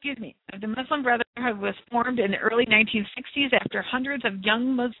of the Muslim Brotherhood was formed in the early 1960s after hundreds of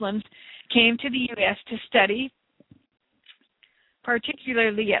young Muslims came to the U.S. to study,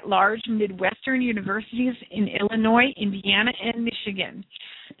 particularly at large Midwestern universities in Illinois, Indiana, and Michigan.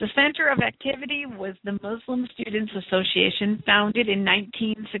 The center of activity was the Muslim Students Association, founded in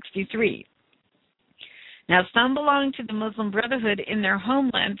 1963. Now, some belonged to the Muslim Brotherhood in their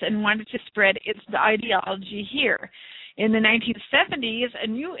homelands and wanted to spread its ideology here. In the 1970s, a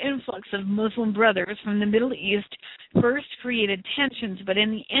new influx of Muslim brothers from the Middle East first created tensions, but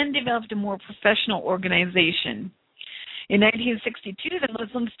in the end developed a more professional organization. In 1962, the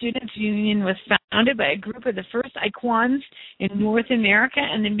Muslim Students Union was founded by a group of the first Ikhwans in North America,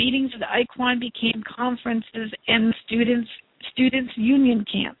 and the meetings of the Ikhwan became conferences and students' union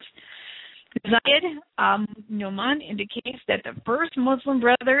camps. Zayed Noman indicates that the first Muslim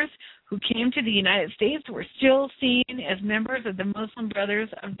brothers who came to the United States were still seen as members of the Muslim Brothers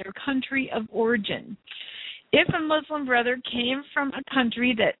of their country of origin. If a Muslim brother came from a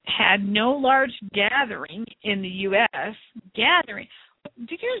country that had no large gathering in the U.S.,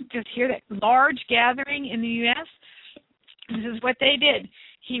 did you just hear that? Large gathering in the U.S.? This is what they did.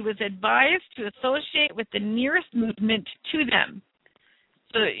 He was advised to associate with the nearest movement to them,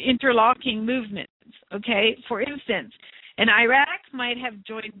 the interlocking movements, okay? For instance, an Iraq might have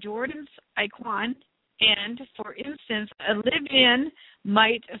joined Jordan's Ikhwan, and, for instance, a Libyan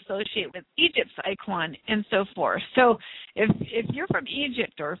might associate with Egypt's Ikhwan, and so forth. So if you're from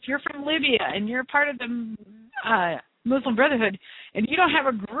Egypt or if you're from Libya and you're part of the Muslim Brotherhood and you don't have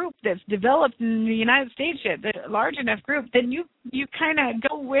a group that's developed in the United States yet, a large enough group, then you kind of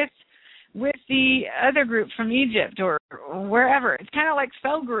go with the other group from Egypt or wherever. It's kind of like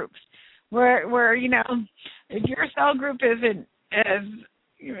cell groups where you know, if your cell group isn't as,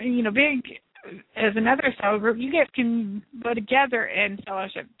 you know, big as another cell group, you guys can go together and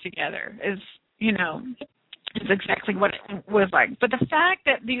fellowship together. Is exactly what it was like. But the fact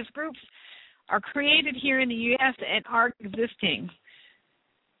that these groups are created here in the U.S. and are existing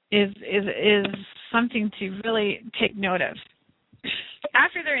is something to really take note of.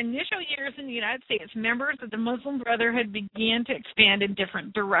 After their initial years in the United States, members of the Muslim Brotherhood began to expand in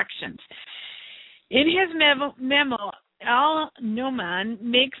different directions. In his memo, Al-Noman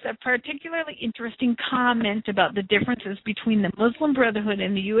makes a particularly interesting comment about the differences between the Muslim Brotherhood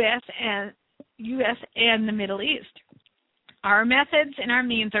in the U.S. and the Middle East. Our methods and our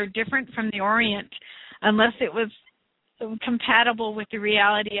means are different from the Orient unless it was compatible with the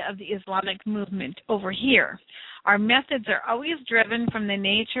reality of the Islamic movement over here. Our methods are always driven from the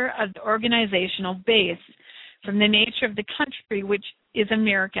nature of the organizational base, from the nature of the country, which is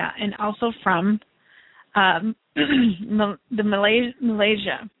America, and also from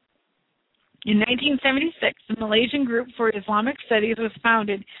Malaysia. In 1976, the Malaysian Group for Islamic Studies was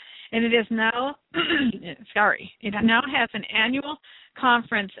founded, and it now has an annual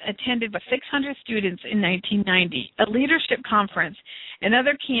conference attended by 600 students in 1990, a leadership conference, and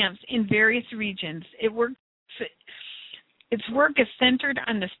other camps in various regions. Its work is centered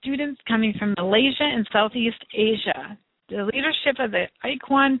on the students coming from Malaysia and Southeast Asia. The leadership of the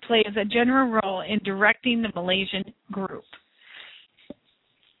Ikhwan plays a general role in directing the Malaysian group.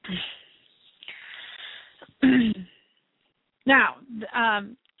 Now,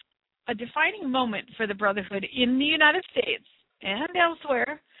 a defining moment for the Brotherhood in the United States and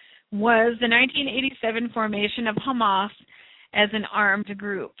elsewhere was the 1987 formation of Hamas as an armed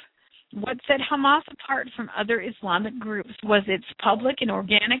group. What set Hamas apart from other Islamic groups was its public and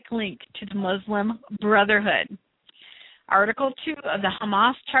organic link to the Muslim Brotherhood. Article 2 of the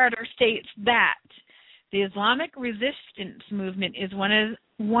Hamas Charter states that the Islamic resistance movement is one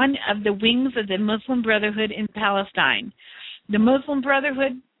of the wings of the Muslim Brotherhood in Palestine. The Muslim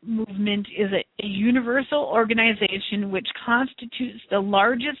Brotherhood movement is a universal organization which constitutes the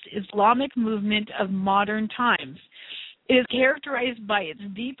largest Islamic movement of modern times. It is characterized by its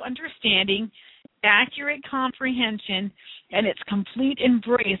deep understanding, accurate comprehension, and its complete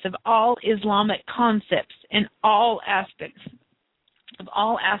embrace of all Islamic concepts and all aspects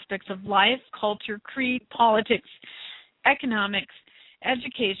of life, culture, creed, politics, economics,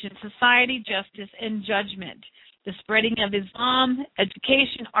 education, society, justice, and judgment, the spreading of Islam,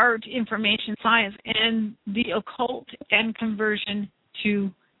 education, art, information, science, and the occult, and conversion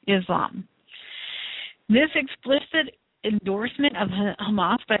to Islam. This explicit endorsement of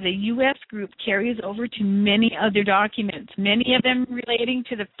Hamas by the U.S. group carries over to many other documents, many of them relating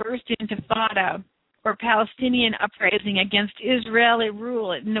to the First Intifada, or Palestinian uprising against Israeli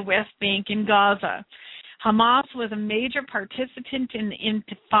rule in the West Bank and Gaza. Hamas was a major participant in the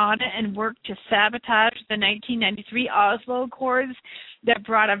Intifada and worked to sabotage the 1993 Oslo Accords that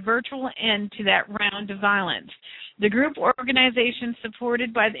brought a virtual end to that round of violence. The group organization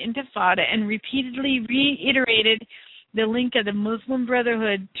supported by the Intifada and repeatedly reiterated the link of the Muslim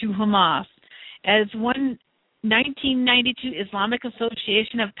Brotherhood to Hamas. As one 1992 Islamic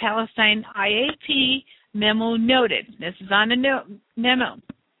Association of Palestine IAP memo noted, this is on the memo,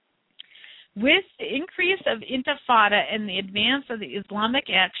 with the increase of Intifada and the advance of the Islamic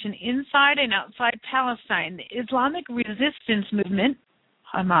action inside and outside Palestine, the Islamic resistance movement,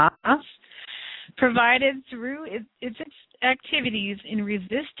 Hamas, provided through its activities in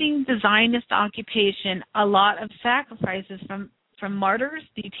resisting the Zionist occupation a lot of sacrifices from martyrs,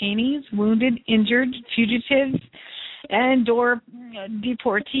 detainees, wounded, injured, fugitives, and or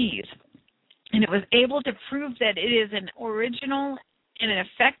deportees. And it was able to prove that it is an original and an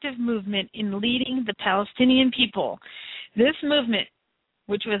effective movement in leading the Palestinian people. This movement,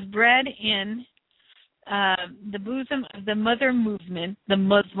 which was bred in the bosom of the mother movement, the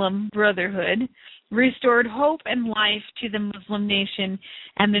Muslim Brotherhood, restored hope and life to the Muslim nation,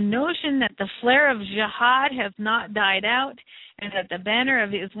 and the notion that the flare of jihad has not died out and that the banner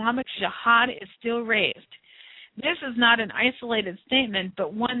of Islamic jihad is still raised. This is not an isolated statement,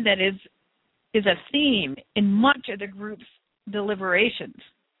 but one that is a theme in much of the group's deliberations.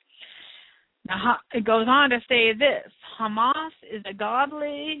 Now, it goes on to say this: Hamas is a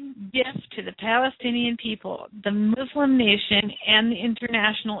godly gift to the Palestinian people, the Muslim nation, and the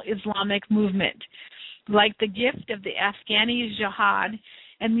international Islamic movement, like the gift of the Afghani jihad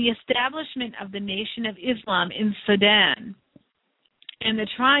and the establishment of the Nation of Islam in Sudan, and the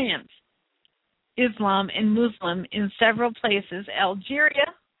triumph Islam and Muslim in several places: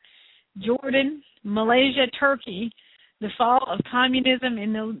 Algeria, Jordan, Malaysia, Turkey, the fall of communism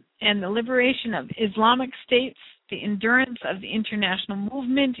and the liberation of Islamic states, the endurance of the international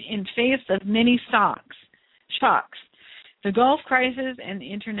movement in face of many shocks, the Gulf crisis, and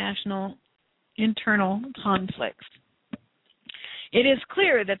the internal conflicts. It is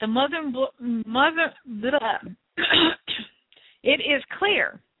clear that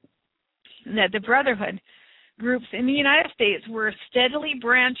the Brotherhood groups in the United States were steadily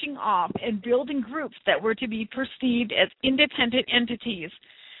branching off and building groups that were to be perceived as independent entities,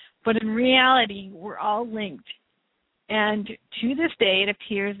 but in reality were all linked. And to this day, it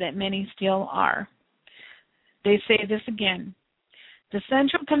appears that many still are. They say this again: the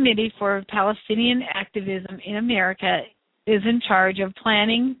Central Committee for Palestinian Activism in America is in charge of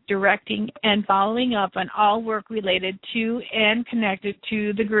planning, directing, and following up on all work related to and connected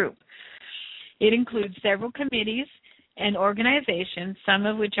to the group. It includes several committees and organizations, some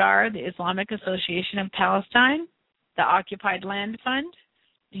of which are the Islamic Association of Palestine, the Occupied Land Fund,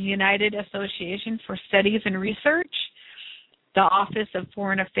 the United Association for Studies and Research, the Office of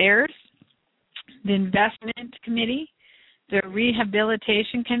Foreign Affairs, the Investment Committee, the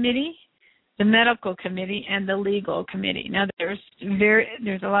Rehabilitation Committee, the Medical Committee, and the Legal Committee. Now,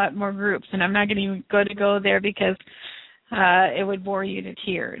 there's a lot more groups, and I'm not going to go there because it would bore you to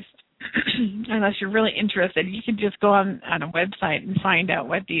tears. unless you're really interested. You can just go on a website and find out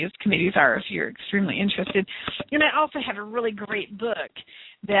what these committees are if you're extremely interested. And I also have a really great book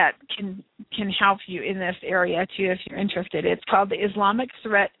that can help you in this area too if you're interested. It's called the Islamic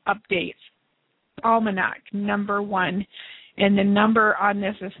Threat Updates Almanac #1, and the number on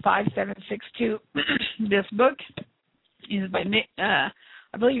this is 5762. This book is by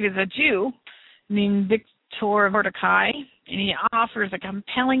I believe is a Jew named Victor Mordecai, and he offers a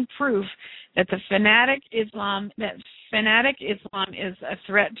compelling proof that fanatic Islam is a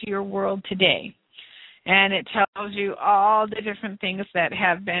threat to your world today. And it tells you all the different things that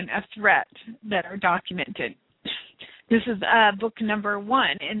have been a threat that are documented. This is book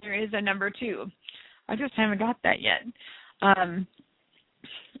 #1, and there is a #2. I just haven't got that yet.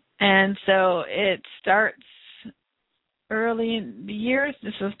 And so it starts early in the year.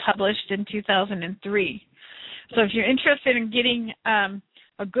 This was published in 2003. So if you're interested in getting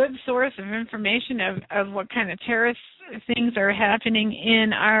a good source of information of what kind of terrorist things are happening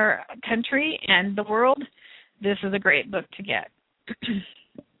in our country and the world, this is a great book to get.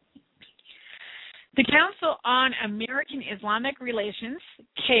 The Council on American Islamic Relations,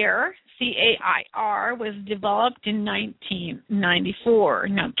 CAIR, C-A-I-R, was developed in 1994.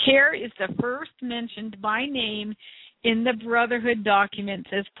 Now, CAIR is the first mentioned by name in the Brotherhood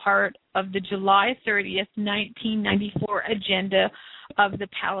documents as part of the July 30th, 1994 agenda of the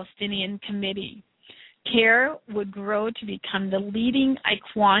Palestinian Committee. CAIR would grow to become the leading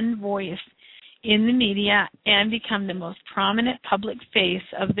Ikhwan voice in the media and become the most prominent public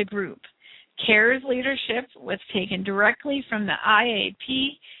face of the group. CAIR's leadership was taken directly from the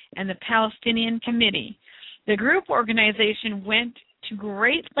IAP and the Palestinian Committee. The group organization went to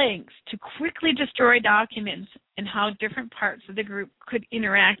great lengths to quickly destroy documents and how different parts of the group could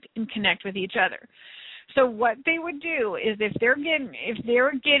interact and connect with each other. So what they would do is if they're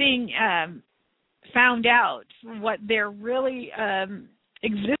getting found out what they're really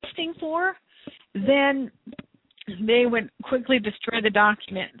existing for, then they would quickly destroy the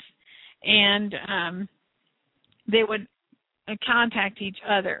documents, and they would contact each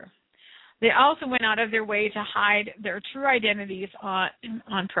other. They also went out of their way to hide their true identities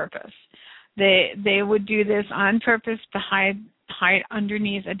on purpose. They would do this on purpose to hide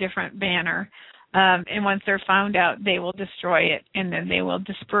underneath a different banner. And once they're found out, they will destroy it, and then they will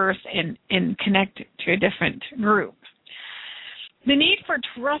disperse and connect to a different group. The need for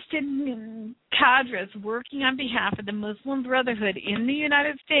trusted cadres working on behalf of the Muslim Brotherhood in the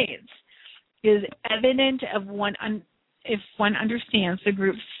United States is evident if one understands the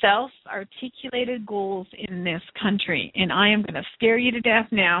group's self-articulated goals in this country. And I am going to scare you to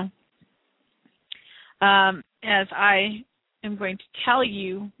death now, as I am going to tell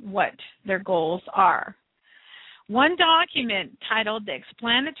you what their goals are. One document titled the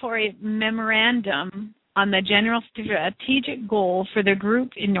Explanatory Memorandum on the General Strategic Goal for the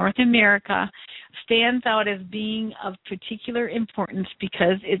group in North America stands out as being of particular importance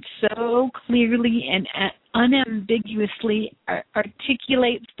because it so clearly and unambiguously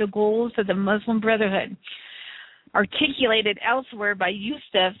articulates the goals of the Muslim Brotherhood, articulated elsewhere by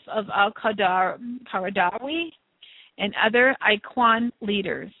Yusuf of al-Qaradawi and other Ikhwan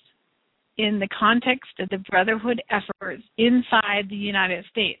leaders in the context of the Brotherhood efforts inside the United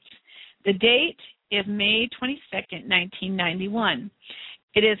States. The date is May 22nd, 1991.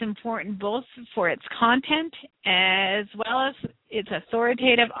 It is important both for its content as well as its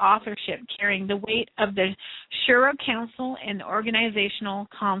authoritative authorship, carrying the weight of the Shura Council and the Organizational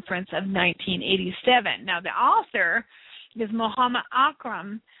Conference of 1987. Now, the author is Muhammad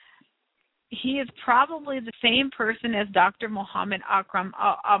Akram. He is probably the same person as Dr. Muhammad Akram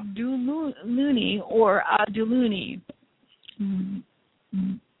Abduluni or Abduluni.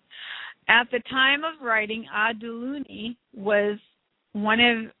 At the time of writing, Abduluni was one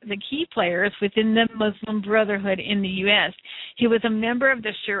of the key players within the Muslim Brotherhood in the U.S. He was a member of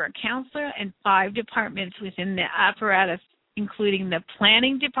the Shura Council and 5 departments within the apparatus, including the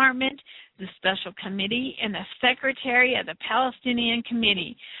Planning Department, the Special Committee, and the Secretary of the Palestinian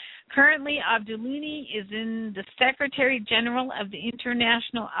Committee. Currently, Abduluni is in the Secretary General of the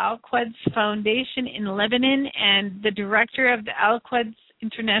International Al-Quds Foundation in Lebanon and the Director of the Al-Quds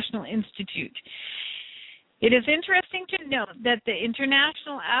International Institute. It is interesting to note that the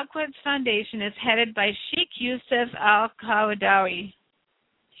International Al-Quds Foundation is headed by Sheikh Yusuf al-Qaradawi.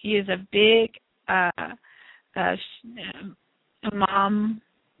 He is a big imam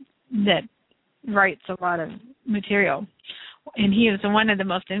that writes a lot of material. And he is one of the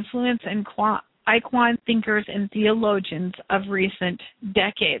most influential Ikhwan thinkers and theologians of recent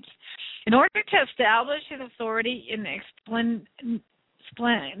decades. In order to establish his authority in the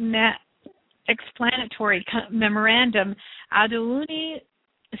explanatory memorandum, Al-Dawlani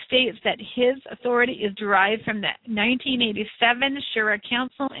states that his authority is derived from the 1987 Shura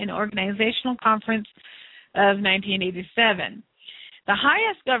Council and Organizational Conference of 1987, the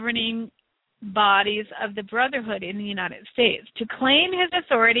highest governing bodies of the Brotherhood in the United States. To claim his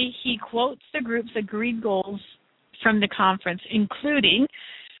authority, he quotes the group's agreed goals from the conference, including,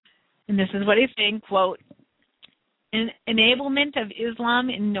 and this is what he's saying, quote, enablement of Islam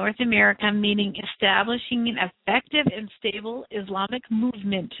in North America, meaning establishing an effective and stable Islamic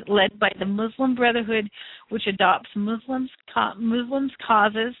movement led by the Muslim Brotherhood, which adopts Muslims'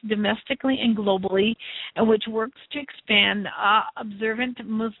 causes domestically and globally, and which works to expand the observant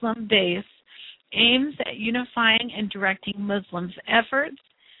Muslim base, aims at unifying and directing Muslims' efforts,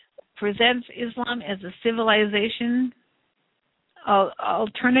 presents Islam as a civilization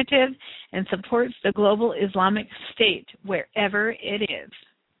alternative, and supports the global Islamic State wherever it is.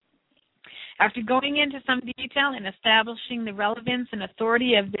 After going into some detail and establishing the relevance and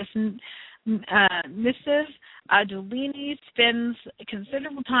authority of this missive, Al-Dawlani spends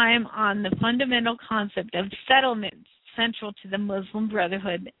considerable time on the fundamental concept of settlement central to the Muslim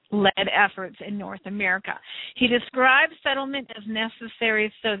Brotherhood-led efforts in North America. He describes settlement as necessary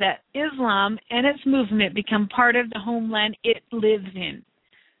so that Islam and its movement become part of the homeland it lives in.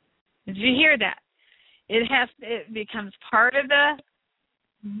 Did you hear that? It becomes part of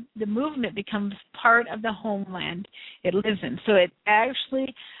the movement becomes part of the homeland it lives in. So it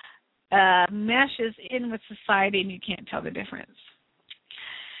actually meshes in with society, and you can't tell the difference.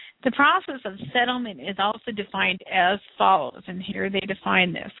 The process of settlement is also defined as follows, and here they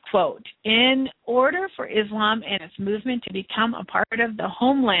define this, quote, in order for Islam and its movement to become a part of the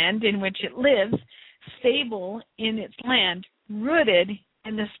homeland in which it lives, stable in its land, rooted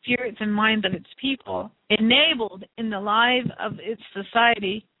in the spirits and minds of its people, enabled in the life of its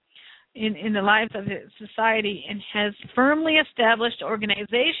society, in the lives of its society, and has firmly established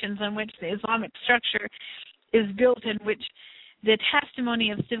organizations on which the Islamic structure is built, in which the testimony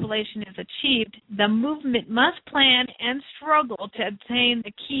of civilization is achieved, the movement must plan and struggle to obtain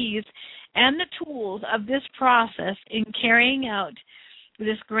the keys and the tools of this process in carrying out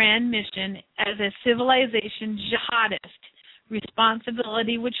this grand mission as a civilization jihadist,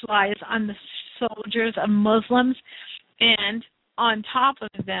 responsibility which lies on the soldiers of Muslims and, on top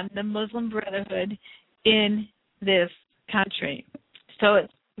of them, the Muslim Brotherhood in this country. So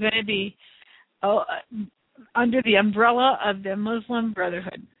it's going to be under the umbrella of the Muslim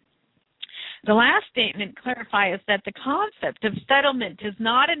Brotherhood. The last statement clarifies that the concept of settlement is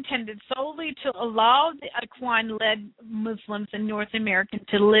not intended solely to allow the Ikhwan-led Muslims in North America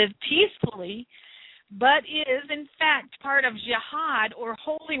to live peacefully, but is in fact part of jihad or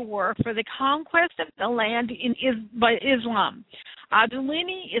holy war for the conquest of the land by Islam.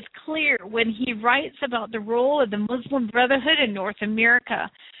 Al-Dawlani is clear when he writes about the role of the Muslim Brotherhood in North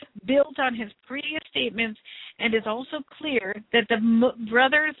America, built on his previous statements, and is also clear that the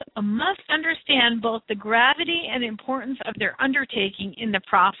brothers must understand both the gravity and importance of their undertaking in the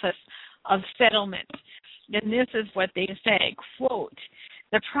process of settlement. And this is what they say, quote,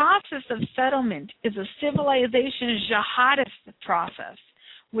 the process of settlement is a civilization jihadist process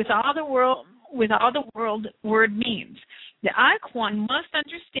with all the word means. The Ikhwan must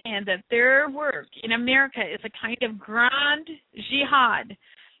understand that their work in America is a kind of grand jihad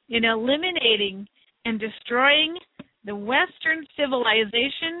in eliminating and destroying the Western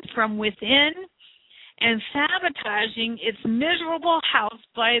civilization from within and sabotaging its miserable house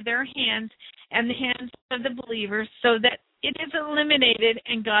by their hands and the hands of the believers so that it is eliminated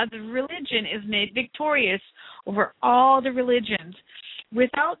and God's religion is made victorious over all the religions.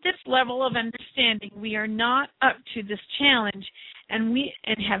 Without this level of understanding, we are not up to this challenge and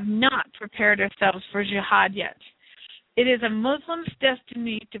have not prepared ourselves for jihad yet. It is a Muslim's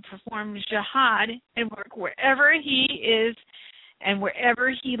destiny to perform jihad and work wherever he is and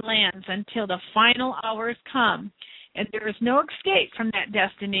wherever he lands until the final hours come. And there is no escape from that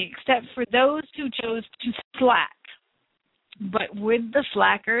destiny except for those who chose to slack. But would the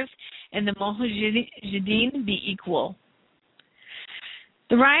slackers and the mujahideen be equal?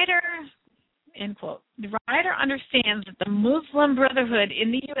 The writer, end quote, the writer understands that the Muslim Brotherhood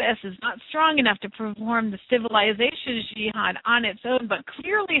in the U.S. is not strong enough to perform the civilization jihad on its own, but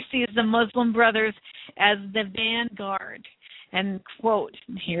clearly sees the Muslim Brothers as the vanguard. And quote,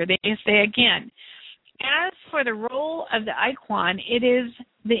 here they say again, as for the role of the Ikhwan, it is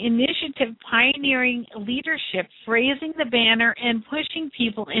the initiative, pioneering leadership, raising the banner, and pushing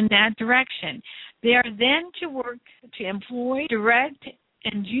people in that direction. They are then to work to employ, direct,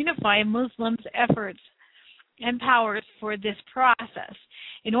 and unify Muslims' efforts and powers for this process.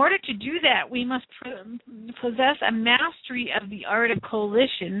 In order to do that, we must possess a mastery of the art of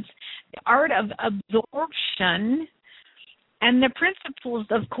coalitions, the art of absorption, and the principles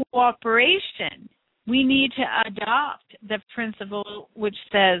of cooperation. We need to adopt the principle which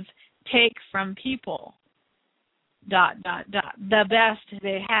says, take from people, ... the best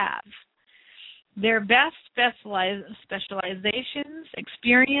they have. Their best specializations,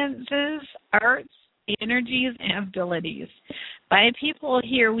 experiences, arts, energies, and abilities. By people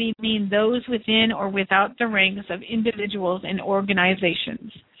here, we mean those within or without the ranks of individuals and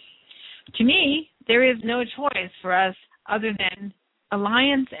organizations. To me, there is no choice for us other than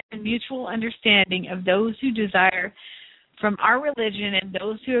alliance and mutual understanding of those who desire from our religion and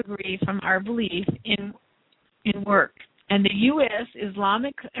those who agree from our belief in work. And the U.S.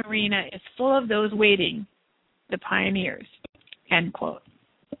 Islamic arena is full of those waiting, the pioneers, end quote.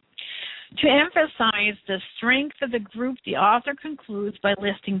 To emphasize the strength of the group, the author concludes by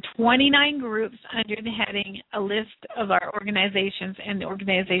listing 29 groups under the heading, a list of our organizations and the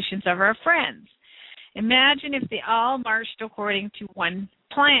organizations of our friends. Imagine if they all marched according to one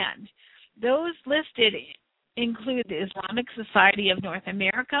plan. Those listed include the Islamic Society of North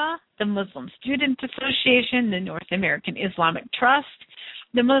America, the Muslim Student Association, the North American Islamic Trust,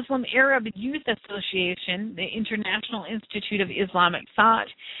 the Muslim Arab Youth Association, the International Institute of Islamic Thought,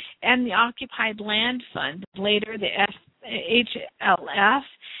 and the Occupied Land Fund, later the HLF,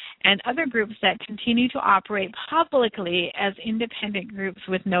 and other groups that continue to operate publicly as independent groups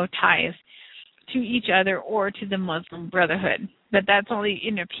with no ties to each other or to the Muslim Brotherhood. But that's only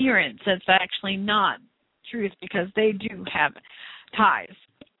in appearance. That's actually not truth because they do have ties.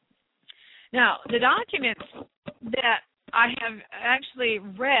 Now, the documents that I have actually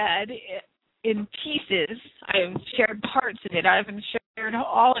read in pieces, I've shared parts of it. I haven't shared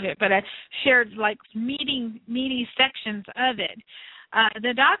all of it, but I shared like meaty sections of it.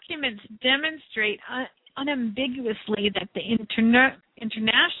 The documents demonstrate unambiguously that the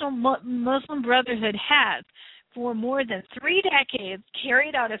International Muslim Brotherhood has, for more than 3 decades,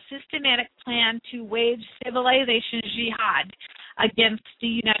 carried out a systematic plan to wage civilization jihad against the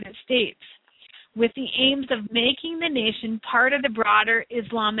United States, with the aims of making the nation part of the broader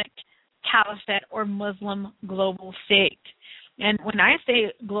Islamic Caliphate or Muslim global state. And when I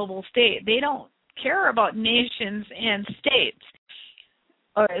say global state, they don't care about nations and states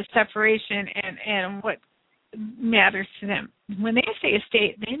or separation and what matters to them. When they say a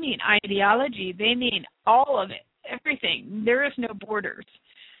state, they mean ideology. They mean all of it, everything. There is no borders.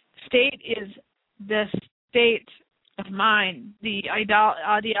 State is the state of mind, the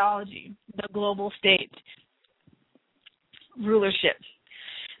ideology, the global state, rulership.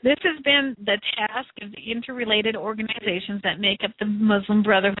 This has been the task of the interrelated organizations that make up the Muslim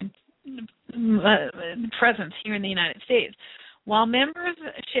Brotherhood presence here in the United States. While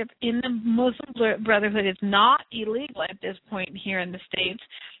membership in the Muslim Brotherhood is not illegal at this point here in the States,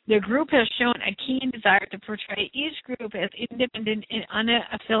 the group has shown a keen desire to portray each group as independent and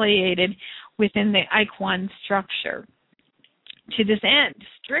unaffiliated within the ICWAN structure. To this end,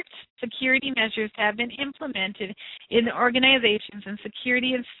 strict security measures have been implemented in the organizations, and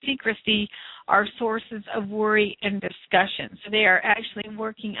security and secrecy are sources of worry and discussion. So they are actually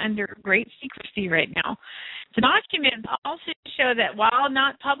working under great secrecy right now. The documents also show that while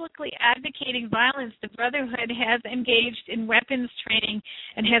not publicly advocating violence, the Brotherhood has engaged in weapons training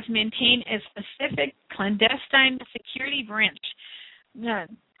and has maintained a specific clandestine security branch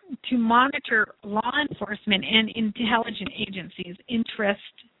to monitor law enforcement and intelligence agencies' interest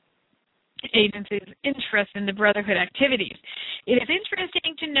in the Brotherhood activities. It is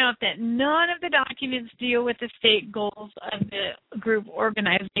interesting to note that none of the documents deal with the state goals of the group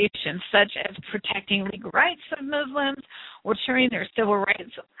organizations, such as protecting legal rights of Muslims or ensuring their civil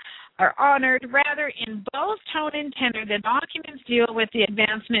rights are honored. Rather, in both tone and tenor, the documents deal with the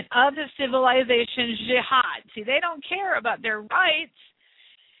advancement of the civilization jihad. See, they don't care about their rights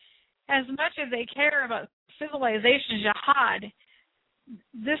as much as they care about civilization jihad.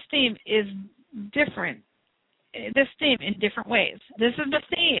 This theme is different. This theme in different ways. This is the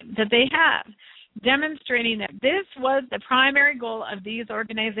theme that they have, demonstrating that this was the primary goal of these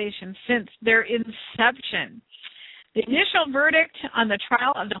organizations since their inception. The initial verdict on the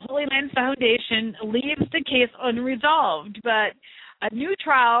trial of the Holy Land Foundation leaves the case unresolved, but a new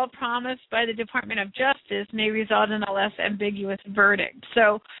trial promised by the Department of Justice may result in a less ambiguous verdict.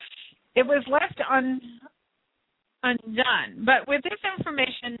 So it was left undone. But with this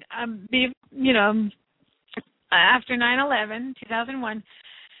information, after 9/11, 2001,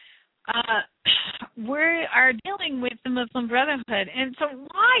 we are dealing with the Muslim Brotherhood. And so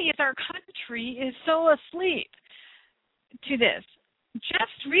why is our country is so asleep to this?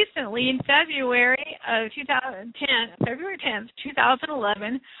 Just recently, in February of 2010, February 10th,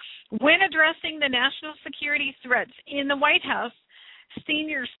 2011, when addressing the national security threats in the White House,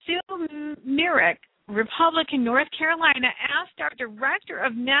 Senior Sil Myrick, Republican, North Carolina, asked our Director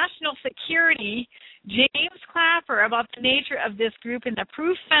of National Security, James Clapper, about the nature of this group and the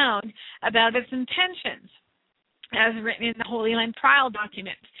proof found about its intentions, as written in the Holy Land trial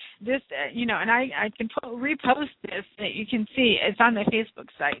document. This, and I can repost this. That you can see it's on the Facebook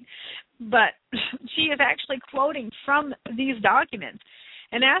site. But she is actually quoting from these documents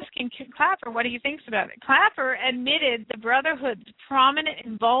and asking Clapper what he thinks about it. Clapper admitted the Brotherhood's prominent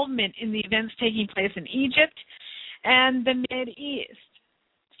involvement in the events taking place in Egypt and the Mideast.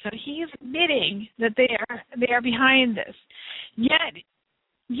 So he's admitting that they are behind this. Yet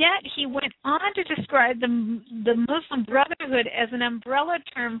he went on to describe the Muslim Brotherhood as an umbrella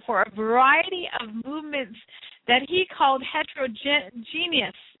term for a variety of movements that he called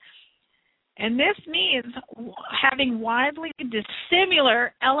heterogeneous. And this means having widely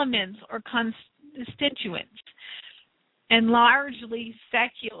dissimilar elements or constituents and largely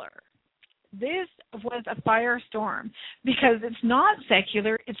secular. This was a firestorm because it's not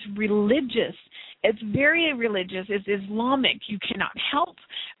secular, it's religious. It's very religious. It's Islamic. You cannot help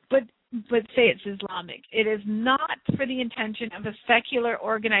but say it's Islamic. It is not for the intention of a secular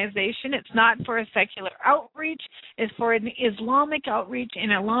organization. It's not for a secular outreach. It's for an Islamic outreach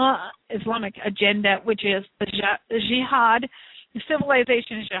and an Islamic agenda, which is the jihad, the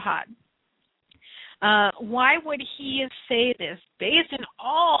civilization jihad. Why would he say this? Based on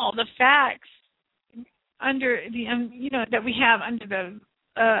all the facts under the that we have under the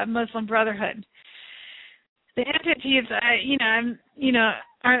Muslim Brotherhood, the entities I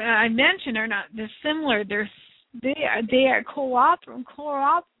mentioned are not dissimilar. They are co-opting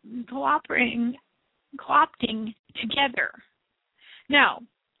together.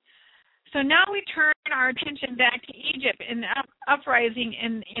 So now we turn our attention back to Egypt and the uprising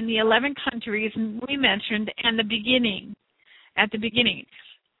in the 11 countries we mentioned at the beginning.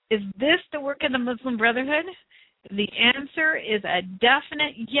 Is this the work of the Muslim Brotherhood? The answer is a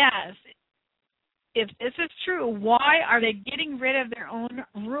definite yes. If this is true, why are they getting rid of their own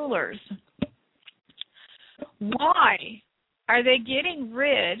rulers? Why are they getting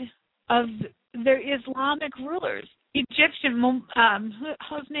rid of their Islamic rulers? Egyptian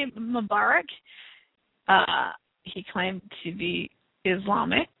Hosni Mubarak, he claimed to be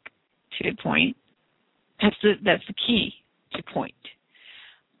Islamic to a point. That's the key to point.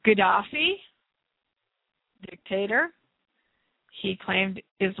 Gaddafi, dictator, he claimed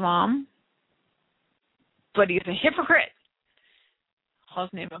Islam, but he's a hypocrite.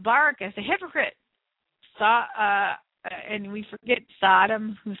 Hosni Mubarak is a hypocrite. And we forget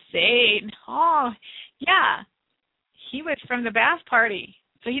Saddam Hussein. Oh, yeah. He was from the Ba'ath Party,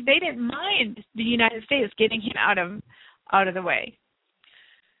 so they didn't mind the United States getting him out of the way.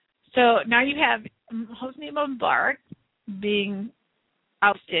 So now you have Hosni Mubarak being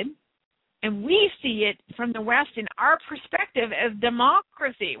ousted, and we see it from the West in our perspective as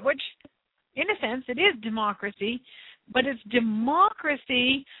democracy, which, in a sense, it is democracy, but it's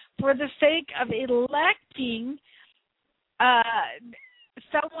democracy for the sake of electing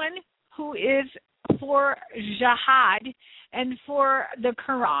someone who is for jihad and for the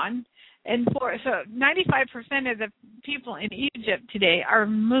Quran, and so 95% of the people in Egypt today are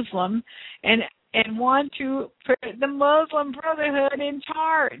Muslim and want to put the Muslim Brotherhood in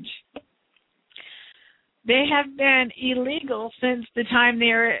charge. They have been illegal since the time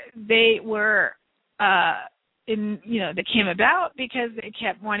they came about, because they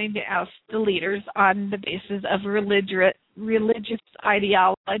kept wanting to oust the leaders on the basis of religious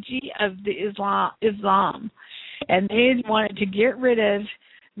ideology of the Islam. And they wanted to get rid of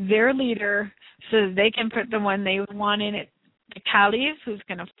their leader so that they can put the one they want in it, the Caliph, who's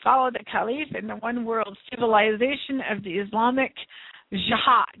going to follow the Caliph, and the one world civilization of the Islamic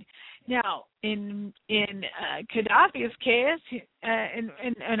jihad. Now, in Gaddafi's case,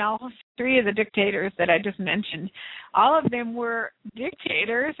 and all three of the dictators that I just mentioned, all of them were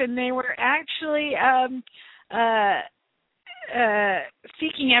dictators, and they were actually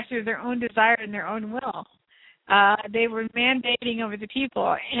seeking after their own desire and their own will. They were mandating over the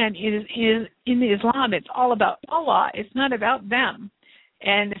people, and in Islam, it's all about Allah. It's not about them,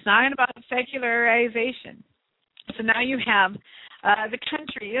 and it's not about secularization. So now you have the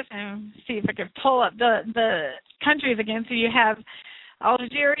countries, and see if I can pull up the countries again. So you have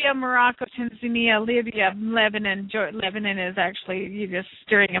Algeria, Morocco, Tanzania, Libya, Lebanon. Lebanon is actually, you're just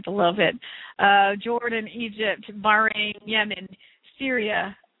stirring up a little bit. Jordan, Egypt, Bahrain, Yemen,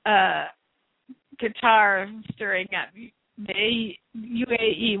 Syria, Qatar, stirring up. The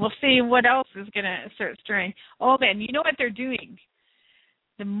UAE. We'll see what else is going to start stirring. Oh, man, you know what they're doing?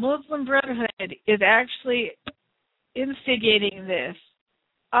 The Muslim Brotherhood is actually instigating this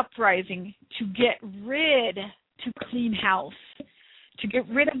uprising to get rid, to clean house, to get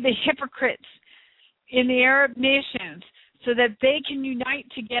rid of the hypocrites in the Arab nations so that they can unite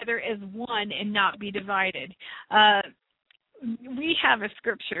together as one and not be divided. We have a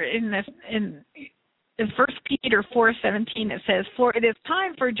scripture in 1 Peter 4:17, it says, "For it is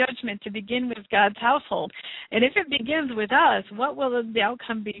time for judgment to begin with God's household. And if it begins with us, what will the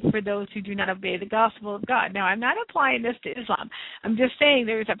outcome be for those who do not obey the gospel of God?" Now, I'm not applying this to Islam. I'm just saying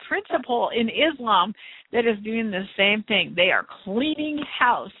there's a principle in Islam that is doing the same thing. They are cleaning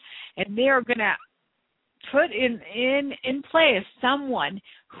house, and they are going to put in place someone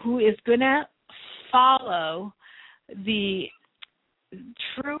who is going to follow the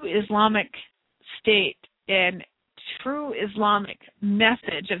true Islamic state and true Islamic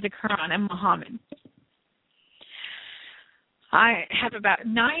message of the Quran and Muhammad. I have about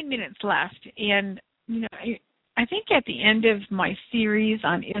 9 minutes left, and I think at the end of my series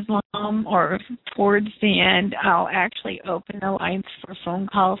on Islam, or towards the end, I'll actually open the lines for phone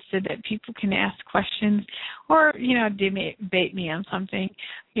calls so that people can ask questions or debate me on something.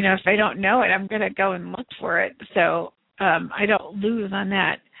 If I don't know it, I'm going to go and look for it, so I don't lose on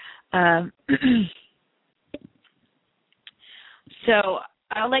that. So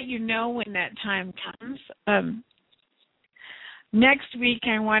I'll let you know when that time comes. Next week,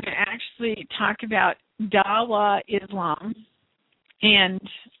 I want to actually talk about Dawa Islam, and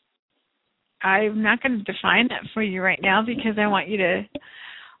I'm not going to define that for you right now because I want you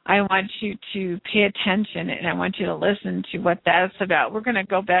to pay attention, and I want you to listen to what that's about. We're going to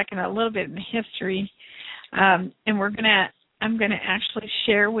go back in a little bit in history, and I'm going to actually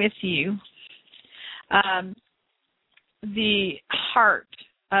share with you the heart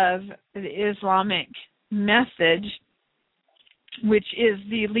of the Islamic message, which is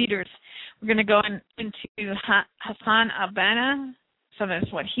the leaders. We're going to go into Hassan al-Banna. So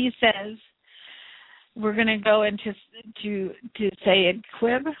that's what he says. We're going to go into Sayyid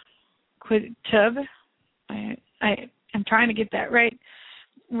Qutb. I'm trying to get that right.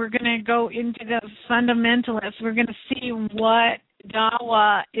 We're going to go into the fundamentalists. We're going to see what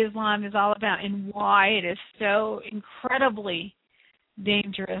Dawa Islam is all about and why it is so incredibly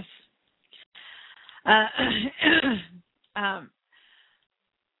dangerous.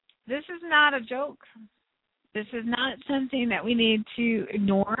 This is not a joke. This is not something that we need to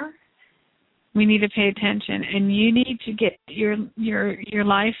ignore. We need to pay attention, and you need to get your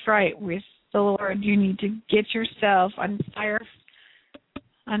life right with the Lord. You need to get yourself on fire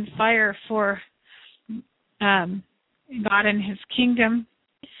for God and His kingdom,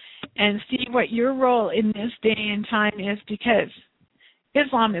 and see what your role in this day and time is, because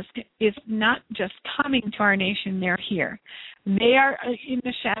Islam is not just coming to our nation, they're here. They are in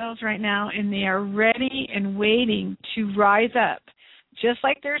the shadows right now, and they are ready and waiting to rise up, just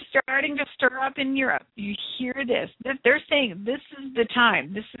like they're starting to stir up in Europe. You hear this. They're saying this is the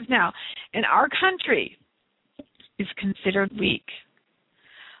time, this is now. And our country is considered weak.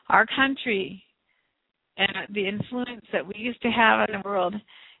 Our country and the influence that we used to have in the world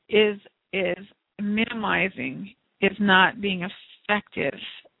is minimizing, is not being effective.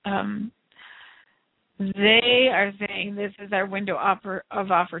 They are saying this is our window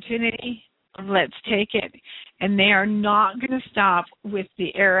of opportunity. Let's take it. And they are not going to stop with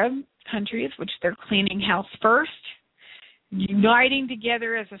the Arab countries, which they're cleaning house first, uniting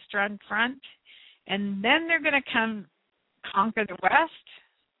together as a strong front, and then they're going to come conquer the West.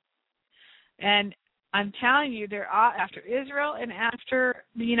 And I'm telling you, they're after Israel and after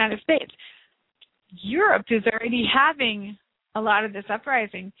the United States. Europe is already having a lot of this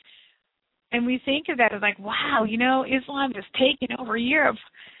uprising. And we think of that as like, wow, Islam is taking over Europe.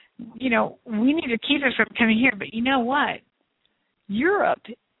 We need to keep it from coming here. But you know what? Europe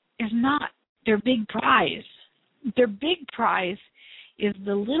is not their big prize. Their big prize is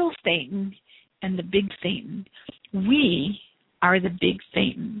the little Satan and the big Satan. We are the big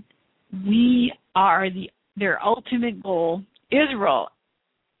Satan. We are their ultimate goal. Israel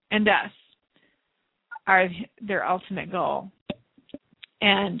and us are their ultimate goal.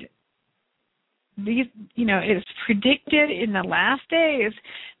 And these, it is predicted in the last days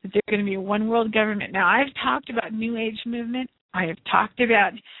that there's going to be a one world government. Now, I've talked about New Age movement. I have talked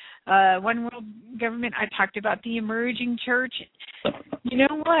about one world government. I talked about the emerging church. You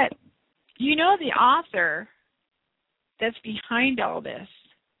know what? You know the author that's behind all this.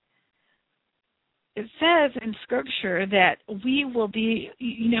 It says in Scripture that we will be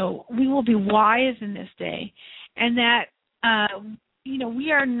wise in this day, and that,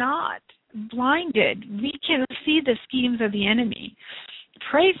 we are not blinded. We can see the schemes of the enemy.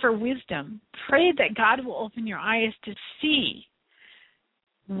 Pray for wisdom. Pray that God will open your eyes to see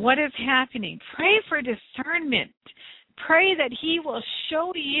what is happening. Pray for discernment. Pray that He will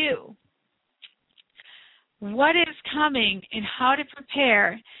show you what is coming and how to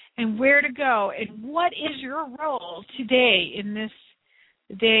prepare and where to go and what is your role today in this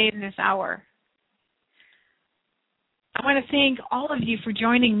day, in this hour. I want to thank all of you for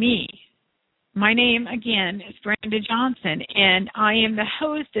joining me. My name, again, is Brenda Johnson, and I am the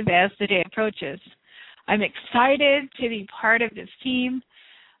host of As the Day Approaches. I'm excited to be part of this team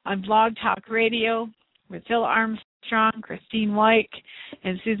on Blog Talk Radio with Phil Armstrong, Christine White,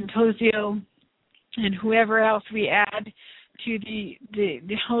 and Susan Posio, and whoever else we add to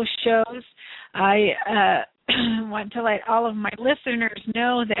the host shows. I want to let all of my listeners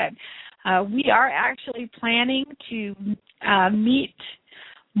know that we are actually planning to meet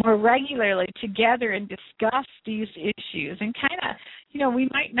more regularly together and discuss these issues. And kind of, we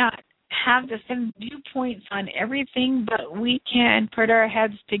might not have the same viewpoints on everything, but we can put our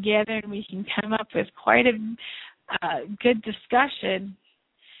heads together and we can come up with quite a good discussion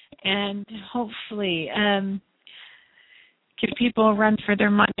and hopefully give people a run for their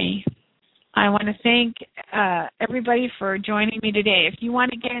money. I want to thank everybody for joining me today. If you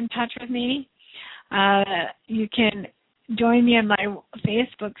want to get in touch with me, you can join me on my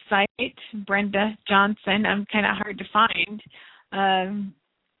Facebook site, Brenda Johnson. I'm kind of hard to find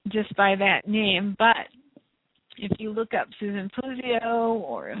just by that name, but if you look up Susan Posio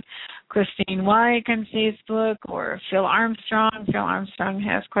or Christine White on Facebook or Phil Armstrong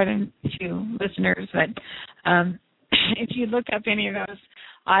has quite a few listeners, but if you look up any of those,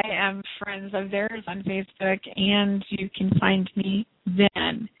 I am friends of theirs on Facebook, and you can find me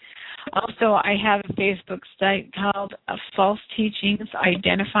then. Also, I have a Facebook site called False Teachings,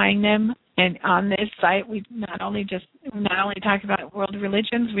 Identifying Them, and on this site we not only talk about world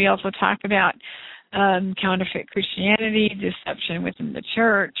religions, we also talk about counterfeit Christianity, deception within the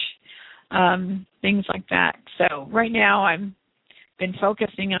church, things like that. So right now I've been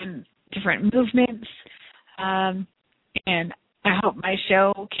focusing on different movements, and I hope my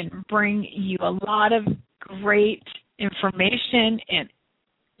show can bring you a lot of great information and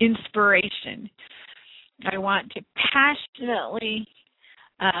inspiration. I want to passionately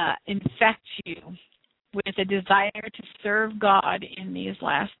infect you with a desire to serve God in these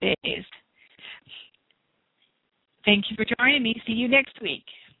last days. Thank you for joining me. See you next week.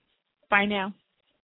 Bye now.